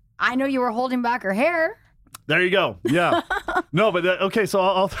story? I mean, I know you were holding back her hair. There you go. Yeah. No, but okay.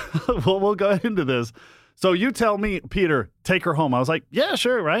 So we'll go into this. So you tell me, Peter, take her home. I was like, yeah,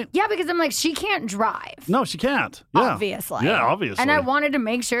 sure, right? Yeah, because I'm like, she can't drive. No, she can't. Yeah. Obviously. Yeah, obviously. And I wanted to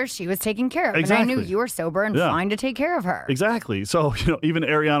make sure she was taken care of. Exactly. And I knew you were sober and fine to take care of her. Exactly. So, even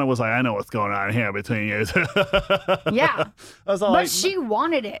Ariana was like, I know what's going on here between you. Yeah. I was all like, but she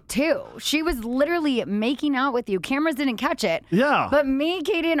wanted it too. She was literally making out with you. Cameras didn't catch it. Yeah. But me,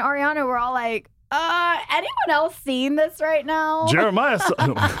 Katie, and Ariana were all like, anyone else seeing this right now? Jeremiah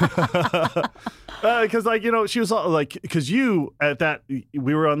because she was all like, because you at that,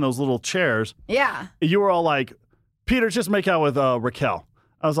 we were on those little chairs. Yeah. You were all like, Peter, just make out with Raquel.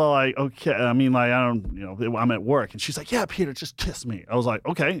 I was all like, okay. I mean, like, I don't, I'm at work. And she's like, yeah, Peter, just kiss me. I was like,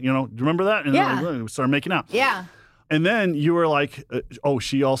 okay, do you remember that? And then we started making out. Yeah. And then you were like,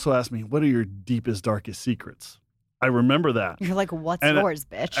 she also asked me, what are your deepest, darkest secrets? I remember that. You're like, what's yours,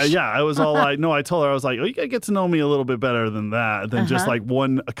 bitch? Yeah, I was all like, no, I told her, I was like, oh, you got to get to know me a little bit better than that, than just like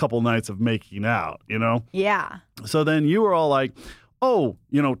a couple nights of making out, Yeah. So then you were all like, oh,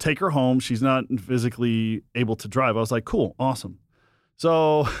 take her home. She's not physically able to drive. I was like, cool, awesome.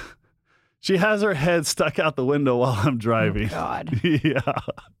 So she has her head stuck out the window while I'm driving. Oh, God. Yeah.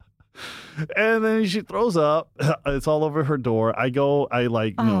 And then she throws up. It's all over her door. I go, we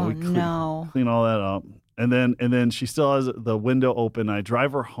clean all that up. And then she still has the window open. I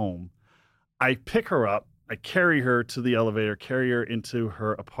drive her home. I pick her up. I carry her to the elevator, carry her into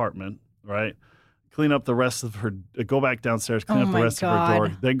her apartment, right? Clean up the rest of her, go back downstairs, clean up the rest of her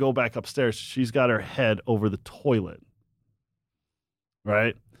door, then go back upstairs. She's got her head over the toilet,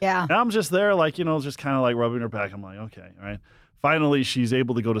 right? Yeah. And I'm just there, just kind of like rubbing her back. I'm like, okay, right? Finally, she's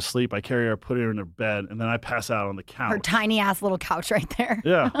able to go to sleep. I carry her, put her in her bed, and then I pass out on the couch. Her tiny ass little couch right there.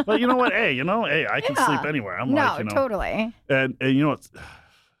 Yeah. But you know what? Hey, I can sleep anywhere. I'm totally. And you know what?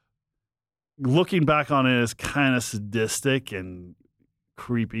 Looking back on it is kind of sadistic and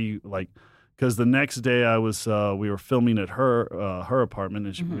creepy, because the next day we were filming at her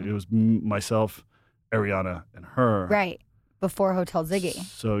apartment, and it was myself, Ariana, and her. Right. before Hotel Ziggy.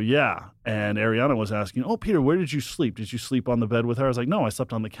 So, yeah. And Ariana was asking, oh, Peter, where did you sleep? Did you sleep on the bed with her? I was like, no, I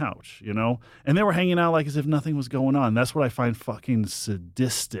slept on the couch, you know? And they were hanging out like as if nothing was going on. That's what I find fucking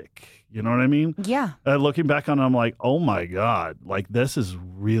sadistic. You know what I mean? Yeah. Looking back on it, I'm like, oh, my God. Like, this is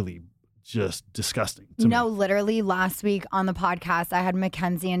really just disgusting to me. Literally last week on the podcast, I had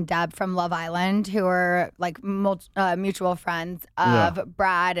Mackenzie and Deb from Love Island, who are like mutual friends of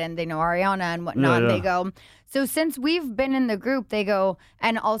Brad, and they know Ariana and whatnot. They go, so since we've been in the group, they go,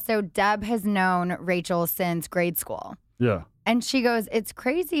 and also Deb has known Rachel since grade school. Yeah. And she goes, it's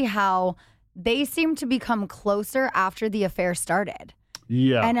crazy how they seem to become closer after the affair started.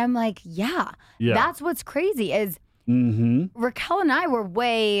 Yeah. And I'm like, yeah. That's what's crazy is Raquel and I were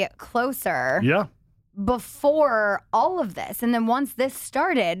way closer before all of this. And then once this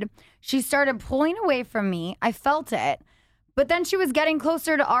started, she started pulling away from me. I felt it. But then she was getting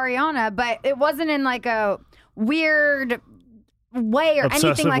closer to Ariana, but it wasn't in like a weird way or Obsessive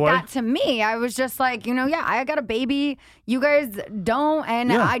anything like way? that to me. I was just like, I got a baby. You guys don't.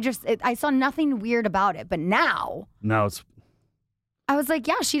 And I saw nothing weird about it. But now it's... I was like,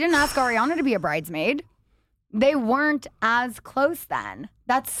 she didn't ask Ariana to be a bridesmaid. They weren't as close then.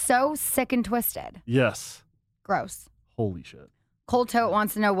 That's so sick and twisted. Yes. Gross. Holy shit. Cole Tote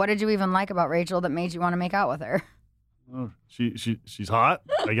wants to know, what did you even like about Rachel that made you want to make out with her? Oh, she's hot,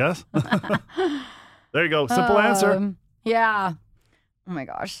 I guess. There you go. Simple answer. Yeah. Oh my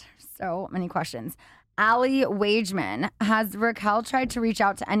gosh. So many questions. Allie Wageman, has Raquel tried to reach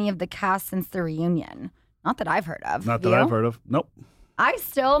out to any of the cast since the reunion? Not that I've heard of. Not that I've heard of. Nope. I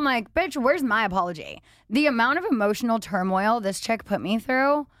still am like, bitch, where's my apology? The amount of emotional turmoil this chick put me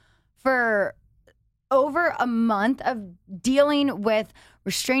through for over a month of dealing with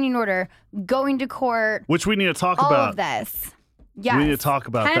restraining order, going to court. Which we need to talk all about. All of this. Yes. We need to talk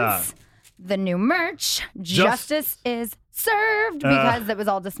about Hence, the new merch, Justice is served, because it was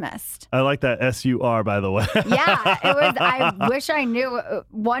all dismissed. I like that SUR, by the way. Yeah, it was. I wish I knew.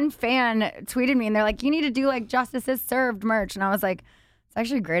 One fan tweeted me and they're like, you need to do like Justice is served merch. And I was like, it's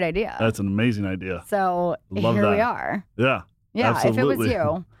actually a great idea. That's an amazing idea. So Love here that. we are. Yeah. Yeah. Absolutely. If it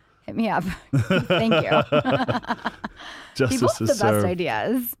was you, hit me up. Thank you. Justice People is have the best served.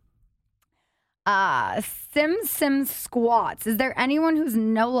 ideas. Sim Squats. Is there anyone who's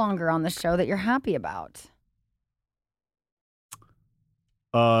no longer on the show that you're happy about?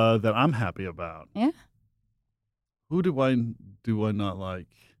 That I'm happy about. Yeah. Who do I not like?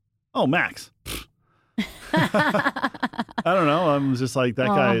 Oh, Max. I don't know. I'm just like that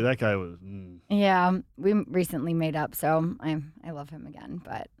guy. That guy was. Yeah, we recently made up, so I love him again.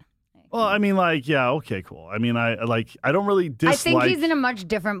 But well, I mean, like, yeah, okay, cool. I mean, I don't really dislike. I think he's in a much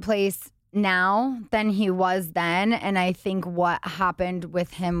different place now than he was then, and I think what happened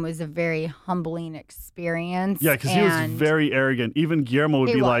with him was a very humbling experience. Yeah, because he was very arrogant. Even Guillermo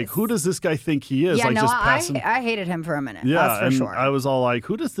would be like, "Who does this guy think he is?" Yeah, like, no, just passing. I hated him for a minute. Yeah, that's for and sure. I was all like,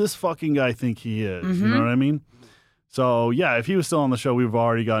 "Who does this fucking guy think he is?" You know what I mean? So yeah, if he was still on the show, we've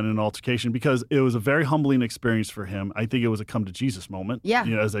already gotten an altercation because it was a very humbling experience for him. I think it was a come to Jesus moment. Yeah,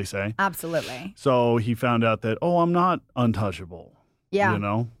 as they say. Absolutely. So he found out that I'm not untouchable. Yeah, you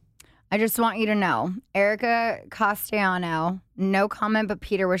know. I just want you to know, Erica Castellano, no comment, but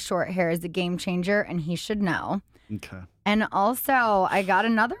Peter with short hair is a game changer, and he should know. Okay. And also, I got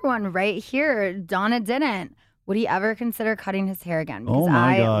another one right here. Donna didn't. Would he ever consider cutting his hair again? Because Oh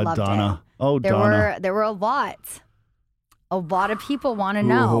my I God, loved Donna. It. Oh, Donna. There were a lot. A lot of people want to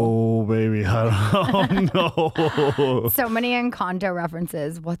know. Oh, baby. I don't know. So many Encanto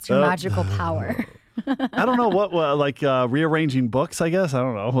references. What's your magical power? I don't know what like rearranging books, I guess. I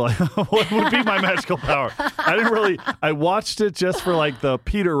don't know. Like, what would be my magical power? I watched it just for like the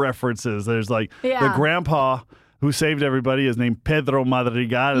Peter references. There's like the grandpa who saved everybody is named Pedro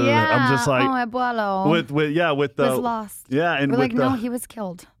Madrigal. Yeah. I'm just like, abuelo. with the was lost. Yeah, and we're with like, no, he was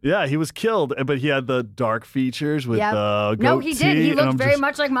killed. Yeah, he was killed, but he had the dark features with the goatee. No, he did. He looked very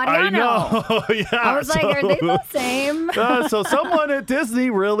much like Mariano. I know. Yeah. I was like, are they the same? So someone at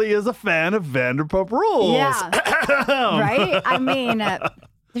Disney really is a fan of Vanderpump Rules. Yeah. Right? I mean,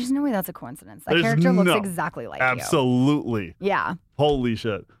 there's no way that's a coincidence. That character looks exactly like you. Absolutely. Yeah. Holy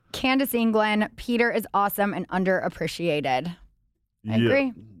shit. Candace England, Peter is awesome and underappreciated. I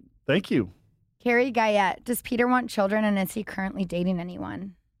agree. Thank you. Carrie Guyette, does Peter want children and is he currently dating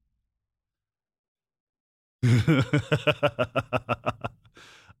anyone? Do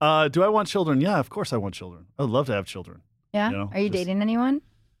I want children? Yeah, of course I want children. I'd love to have children. Yeah? You know, are you dating anyone?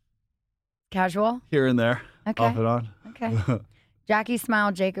 Casual? Here and there. Okay. Off and on. Okay. Jackie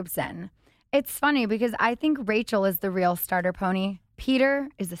Smile Jacobson. It's funny because I think Rachel is the real starter pony. Peter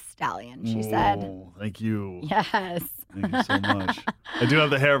is a stallion, she said. Oh, thank you. Yes. Thank you so much. I do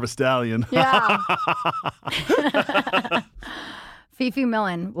have the hair of a stallion. Yeah. Fifi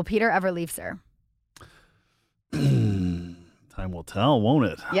Millen, will Peter ever leave, sir? Time will tell, won't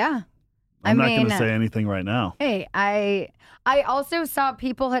it? Yeah. I'm not going to say anything right now. Hey, I also saw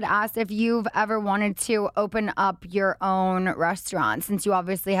people had asked if you've ever wanted to open up your own restaurant since you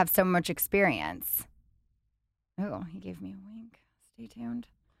obviously have so much experience. Oh, he gave me a wink. Stay tuned.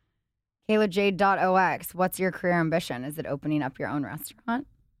 KaylaJade.ox, what's your career ambition? Is it opening up your own restaurant?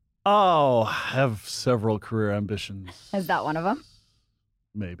 Oh, I have several career ambitions. Is that one of them?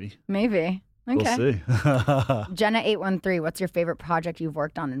 Maybe. Maybe. Okay. We'll see. Jenna813, what's your favorite project you've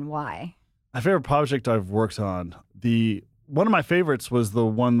worked on and why? My favorite project I've worked on, one of my favorites was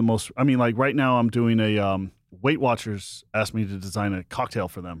right now I'm doing a, Weight Watchers asked me to design a cocktail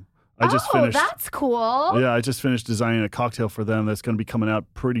for them. I just finished. That's cool. Yeah, I just finished designing a cocktail for them that's going to be coming out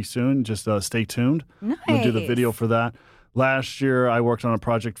pretty soon. Just stay tuned. Nice. I'm going to do the video for that. Last year, I worked on a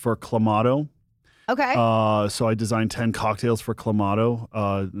project for Clamato. Okay. So I designed 10 cocktails for Clamato,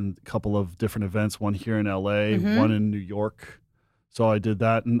 and a couple of different events, one here in LA, one in New York. So I did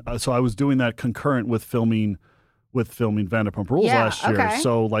that. And so I was doing that concurrent with filming Vanderpump Rules last year. Okay.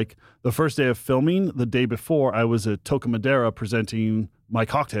 So like the first day of filming, the day before, I was at Toca Madera presenting my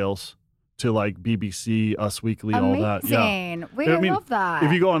cocktails to like BBC, Us Weekly, all that. Amazing. Wait, I love that.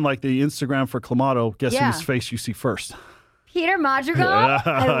 If you go on like the Instagram for Clamato, guess whose face you see first? Peter Madrigal?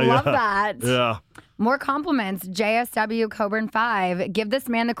 I love that. Yeah. More compliments. JSW Coburn 5. Give this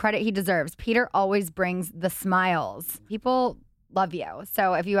man the credit he deserves. Peter always brings the smiles. People love you.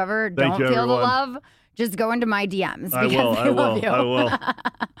 So if you ever don't feel the love, just go into my DMs because I love you. I will.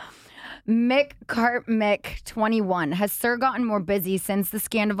 Mick Cartmick 21. Has Sir gotten more busy since the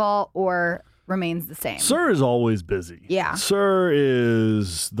scandal or remains the same? Sir is always busy. Yeah. Sir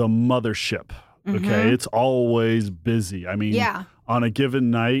is the mothership. Okay. It's always busy. I mean, on a given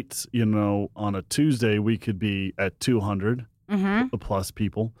night, on a Tuesday, we could be at 200 plus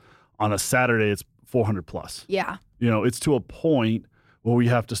people. On a Saturday, it's 400 plus. Yeah. It's to a point where we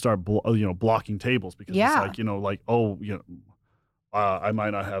have to start, blocking tables because it's like, I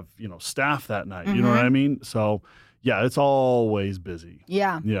might not have, staff that night. You know what I mean? So, yeah, it's always busy.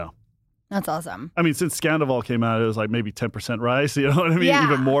 Yeah. Yeah. That's awesome. I mean, since Scandival came out, it was like maybe 10% rise. You know what I mean? Yeah.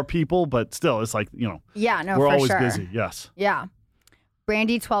 Even more people, but still, it's like, Yeah, no, we're for always sure. busy. Yes. Yeah.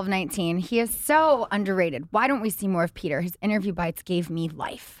 Brandy1219. He is so underrated. Why don't we see more of Peter? His interview bites gave me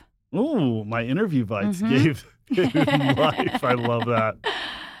life. Ooh, my interview bites gave me life. I love that.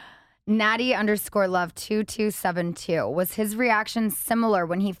 Natty_love2272. Was his reaction similar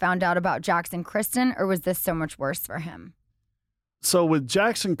when he found out about Jackson Kristen, or was this so much worse for him? So with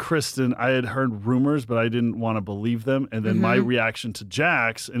Jackson Kristen, I had heard rumors, but I didn't want to believe them. And then my reaction to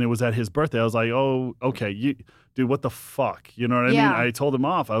Jax, and it was at his birthday, I was like, oh, okay, dude, what the fuck? You know what I mean? I told him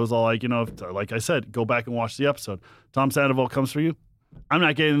off. I was all like, like I said, go back and watch the episode. Tom Sandoval comes for you. I'm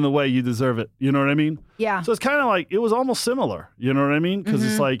not getting in the way. You deserve it. You know what I mean? Yeah. So it's kind of like, it was almost similar. You know what I mean? Because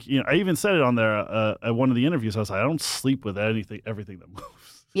it's like, I even said it on there at one of the interviews. I was like, I don't sleep with everything that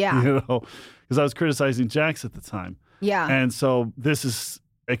moves. Yeah. Because I was criticizing Jax at the time. Yeah. And so this is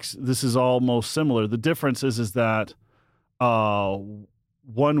almost similar. The difference is that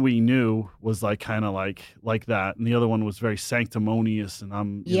one we knew was like kind of like that, and the other one was very sanctimonious and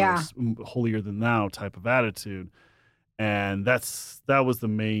I'm holier than thou type of attitude. And that was the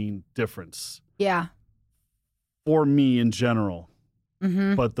main difference. Yeah. For me in general.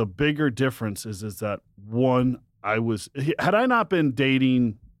 Mm-hmm. But the bigger difference is that one, had I not been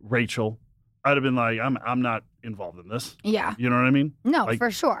dating Rachel, I'd have been like, I'm not involved in this. Yeah. You know what I mean? No, like, for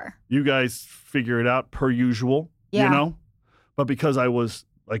sure. You guys figure it out per usual. Yeah. But because I was,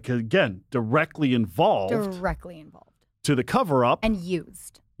 like, again, directly involved to the cover up. And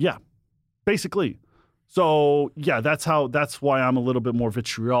used. Yeah. Basically. So, yeah, that's why I'm a little bit more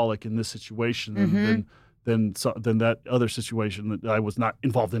vitriolic in this situation than that other situation that I was not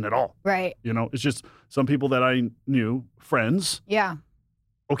involved in at all. Right. It's just some people that I knew, friends. Yeah.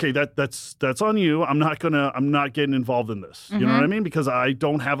 Okay, that's on you. I'm not getting involved in this. You know what I mean? Because I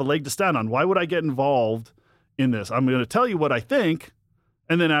don't have a leg to stand on. Why would I get involved in this? I'm going to tell you what I think,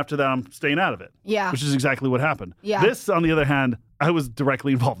 and then after that, I'm staying out of it. Yeah. Which is exactly what happened. Yeah. This, on the other hand, I was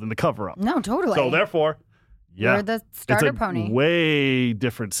directly involved in the cover-up. No, totally. So therefore, you're the starter pony. It's a way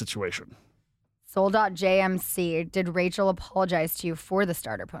different situation. Soul.jmc. Did Rachel apologize to you for the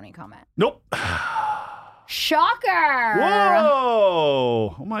starter pony comment? Nope. Shocker.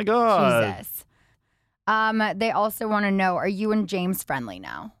 Whoa. Oh, my God. Jesus. They also want to know, are you and James friendly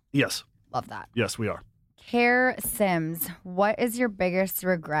now? Yes. Love that. Yes, we are. Care Sims, what is your biggest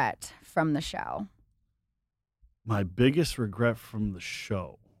regret from the show? My biggest regret from the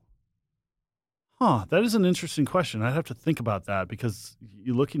show. That is an interesting question. I'd have to think about that because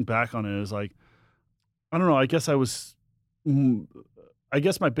you looking back on it is like, I don't know. I guess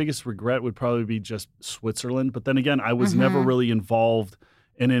my biggest regret would probably be just Switzerland. But then again, I was never really involved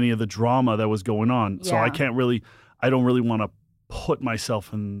in any of the drama that was going on. So I don't really want to put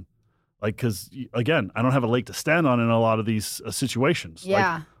myself in, like, because again, I don't have a leg to stand on in a lot of these situations.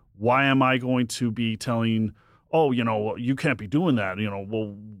 Yeah. Like, why am I going to be telling, oh, you can't be doing that?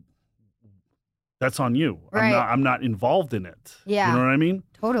 Well, that's on you. Right. I'm not involved in it. Yeah. You know what I mean?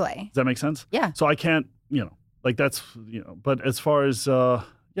 Totally. Does that make sense? Yeah. So I can't, like that's, but as far as,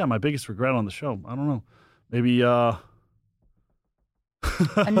 my biggest regret on the show, I don't know. Maybe, another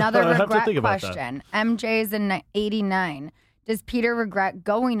I have to regret think about question. MJ's in 89. Does Peter regret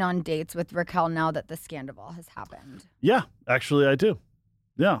going on dates with Raquel now that the scandal has happened? Yeah, actually I do.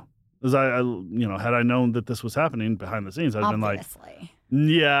 Yeah. Because I had I known that this was happening behind the scenes, I'd been like,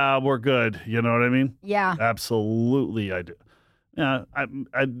 yeah, we're good. You know what I mean? Yeah. Absolutely, I do. Yeah.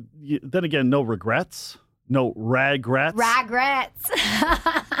 Then again, no regrets. No ragrets.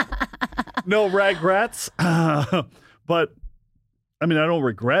 No ragrets. But, I mean, I don't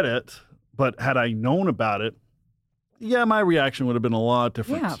regret it. But had I known about it, yeah, my reaction would have been a lot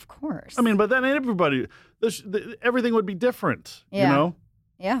different. Yeah, of course. I mean, but then everything would be different, Yeah.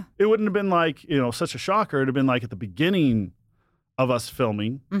 Yeah. It wouldn't have been like, such a shocker. It would have been like at the beginning of us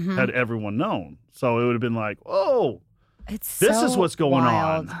filming, had everyone known. So it would have been like, oh, this is what's going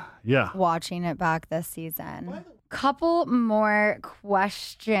on. Yeah. Watching it back this season. Couple more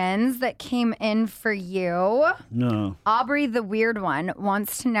questions that came in for you. No. Aubrey, the weird one,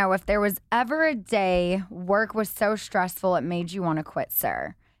 wants to know if there was ever a day work was so stressful it made you want to quit,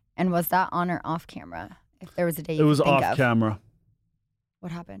 sir. And was that on or off camera? If there was a day you It was could think off of. camera.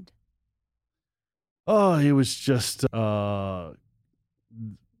 What happened? Oh, it was just a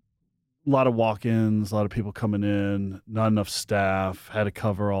lot of walk-ins, a lot of people coming in, not enough staff, had to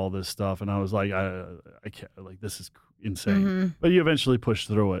cover all this stuff. And I was like, I can't, like, this is insane. But you eventually push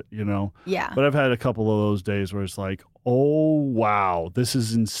through it, Yeah. But I've had a couple of those days where it's like, oh, wow, this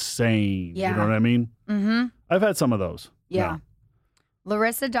is insane. Yeah. You know what I mean? Mm-hmm. I've had some of those. Yeah.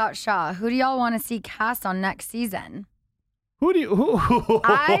 Larissa.Shaw, who do y'all want to see cast on next season?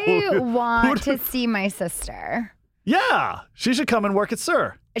 I want to see my sister. Yeah. She should come and work at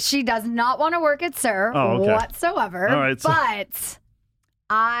Sir. She does not want to work at Sir whatsoever. All right, but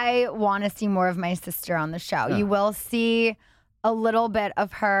I want to see more of my sister on the show. Yeah. You will see a little bit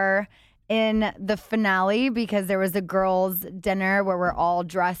of her in the finale because there was a girls' dinner where we're all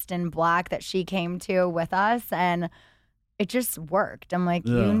dressed in black that she came to with us, and it just worked. I'm like,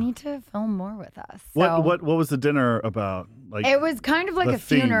 you need to film more with us. So, What was the dinner about? Like, it was kind of like a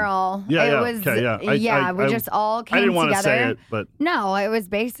theme. funeral. Yeah, it yeah, was, okay, yeah. we just all came I didn't want together. to say it, but No, it was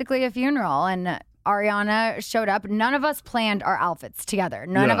basically a funeral, and Ariana showed up. None of us planned our outfits together.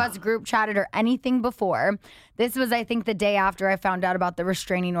 None of us group chatted or anything before. This was, I think, the day after I found out about the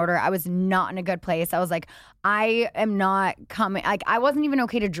restraining order. I was not in a good place. I was like, I am not coming. Like, I wasn't even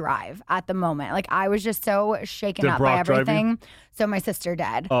okay to drive at the moment. Like, I was just so shaken Did up Brock by drive everything. you? So my sister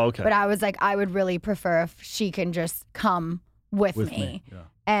did. Oh, okay. But I was like, I would really prefer if she can just come with me. Yeah.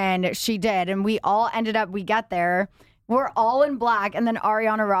 And she did. And we all ended up, we got there. We're all in black, and then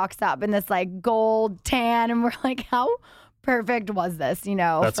Ariana rocks up in this like gold tan, and we're like, how perfect was this,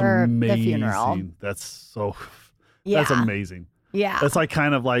 That's for amazing. the funeral? That's Yeah. that's amazing. Yeah. That's like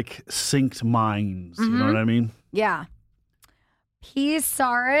kind of like synced minds. You know what I mean? Yeah.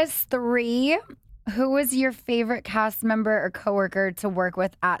 P-Saurus 3, who was your favorite cast member or coworker to work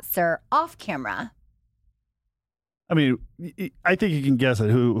with at Sir off camera? I mean, I think you can guess at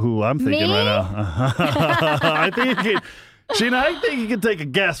who I'm thinking Me? right now. I think you can, Sheena, I think you can take a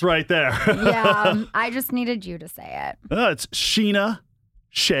guess right there. Yeah, I just needed you to say it. It's Sheena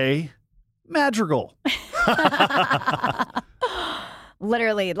Shea Madrigal.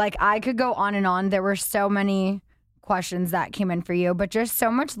 Literally, like I could go on and on. There were so many questions that came in for you, but just so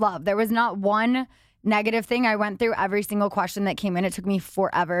much love. There was not one negative thing. I went through every single question that came in. It took me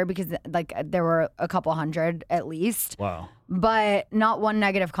forever because like there were a couple hundred at least. Wow. But not one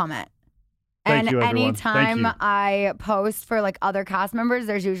negative comment. Thank you, everyone. Anytime Thank you. I post for like other cast members,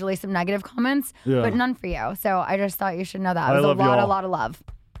 there's usually some negative comments, Yeah. but none for you. So I just thought you should know that. It I was love a y'all. lot of love.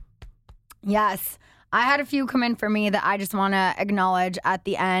 Yes. I had a few come in for me that I just want to acknowledge at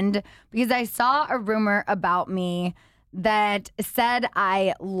the end because I saw a rumor about me that said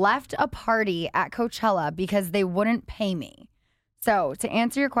I left a party at Coachella because they wouldn't pay me. So to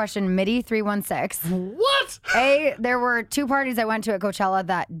answer your question, MIDI 316. What? There were 2 parties I went to at Coachella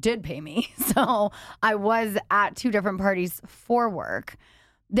that did pay me. So I was at 2 different parties for work.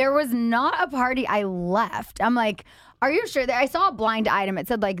 There was not a party I left. I'm like, are you sure? I saw a blind item. It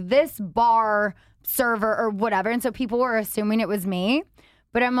said like this bar server or whatever. And so people were assuming it was me.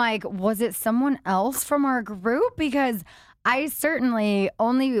 But I'm like, was it someone else from our group? Because I certainly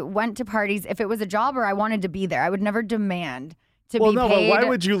only went to parties if it was a job or I wanted to be there. I would never demand to be paid. Well, no, but why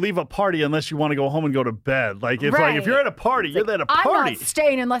would you leave a party unless you want to go home and go to bed? Like if you're at a party, you're at a party. I'm not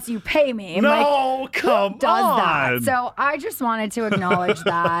staying unless you pay me. I'm like, come who does on. that? So I just wanted to acknowledge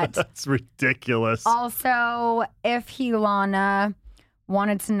that. That's ridiculous. Also, if Hilana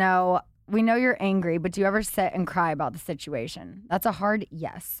wanted to know, we know you're angry, but do you ever sit and cry about the situation? That's a hard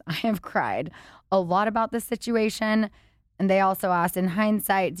yes. I have cried a lot about this situation. And they also asked, in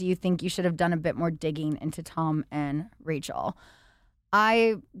hindsight, do you think you should have done a bit more digging into Tom and Rachel?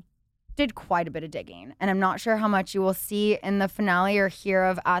 I did quite a bit of digging, and I'm not sure how much you will see in the finale or hear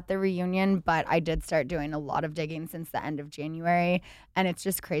of at the reunion, but I did start doing a lot of digging since the end of January, and it's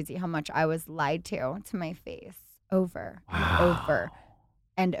just crazy how much I was lied to my face over and over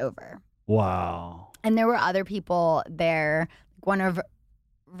and over. Wow. And there were other people there. One of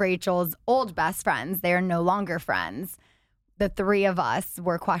Rachel's old best friends, they are no longer friends. The 3 of us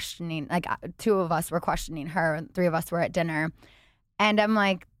were questioning, 2 of us were questioning her, and 3 of us were at dinner. And I'm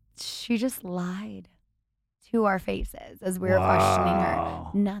like, she just lied to our faces as we were questioning her.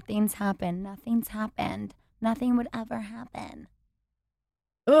 Nothing's happened. Nothing's happened. Nothing would ever happen.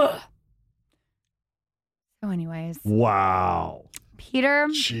 Ugh. So anyways. Wow. Peter.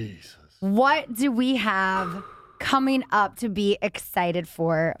 Jesus. What do we have coming up to be excited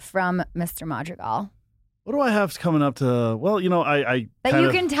for from Mr. Madrigal? What do I have coming up to? Well, I that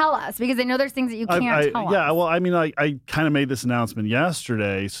you can tell us, because I know there's things that you can't tell us. Yeah, well, I mean, I kind of made this announcement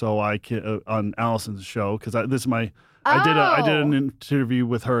yesterday, so I can on Allison's show, because I did an interview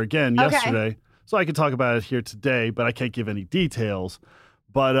with her again yesterday, so I could talk about it here today, but I can't give any details.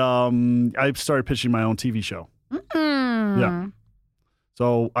 But I started pitching my own TV show. Yeah.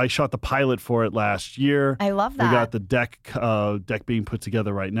 So I shot the pilot for it last year. I love that. We got the deck being put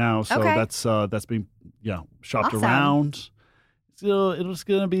together right now. So that's being shopped around. So it's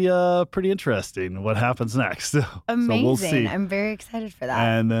going to be pretty interesting what happens next. Amazing. So we'll see. I'm very excited for that.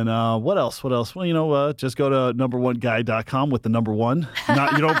 And then what else? Well, just go to number1guy.com with the number 1.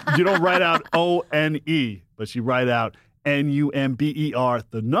 You don't write out ONE, but you write out NUMBER,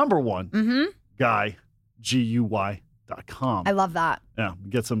 the number 1 guy, GUY.com. I love that. Yeah,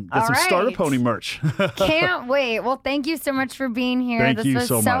 get some starter pony merch. Can't wait. Well, thank you so much for being here. Thank this you was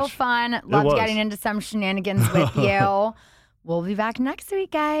so much. Fun. Loved getting into some shenanigans with you. We'll be back next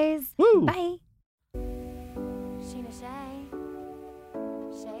week, guys. Woo. Bye.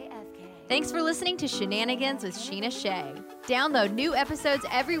 Thanks for listening to Shenanigans with Sheena Shea. Download new episodes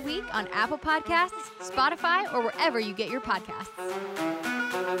every week on Apple Podcasts, Spotify, or wherever you get your podcasts.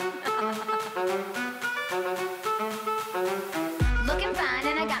 Looking fine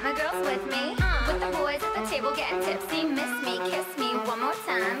and I got my girls with me. With the boys at the table getting tipsy. Miss me, kiss me one more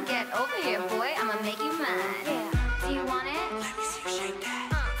time. Get over here, boy, I'ma make you mine. Yeah. Do you want it? Let me see you shake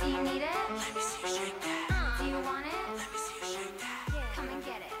that. Do you need it? Let me see you shake that. Do you want it? Let me see you shake that. Yeah. Come and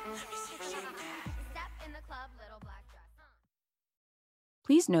get it. Let me see you shake that. Step in the club, little black dress.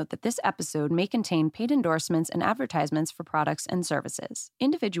 Please note that this episode may contain paid endorsements and advertisements for products and services.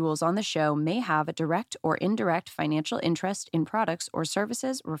 Individuals on the show may have a direct or indirect financial interest in products or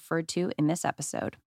services referred to in this episode.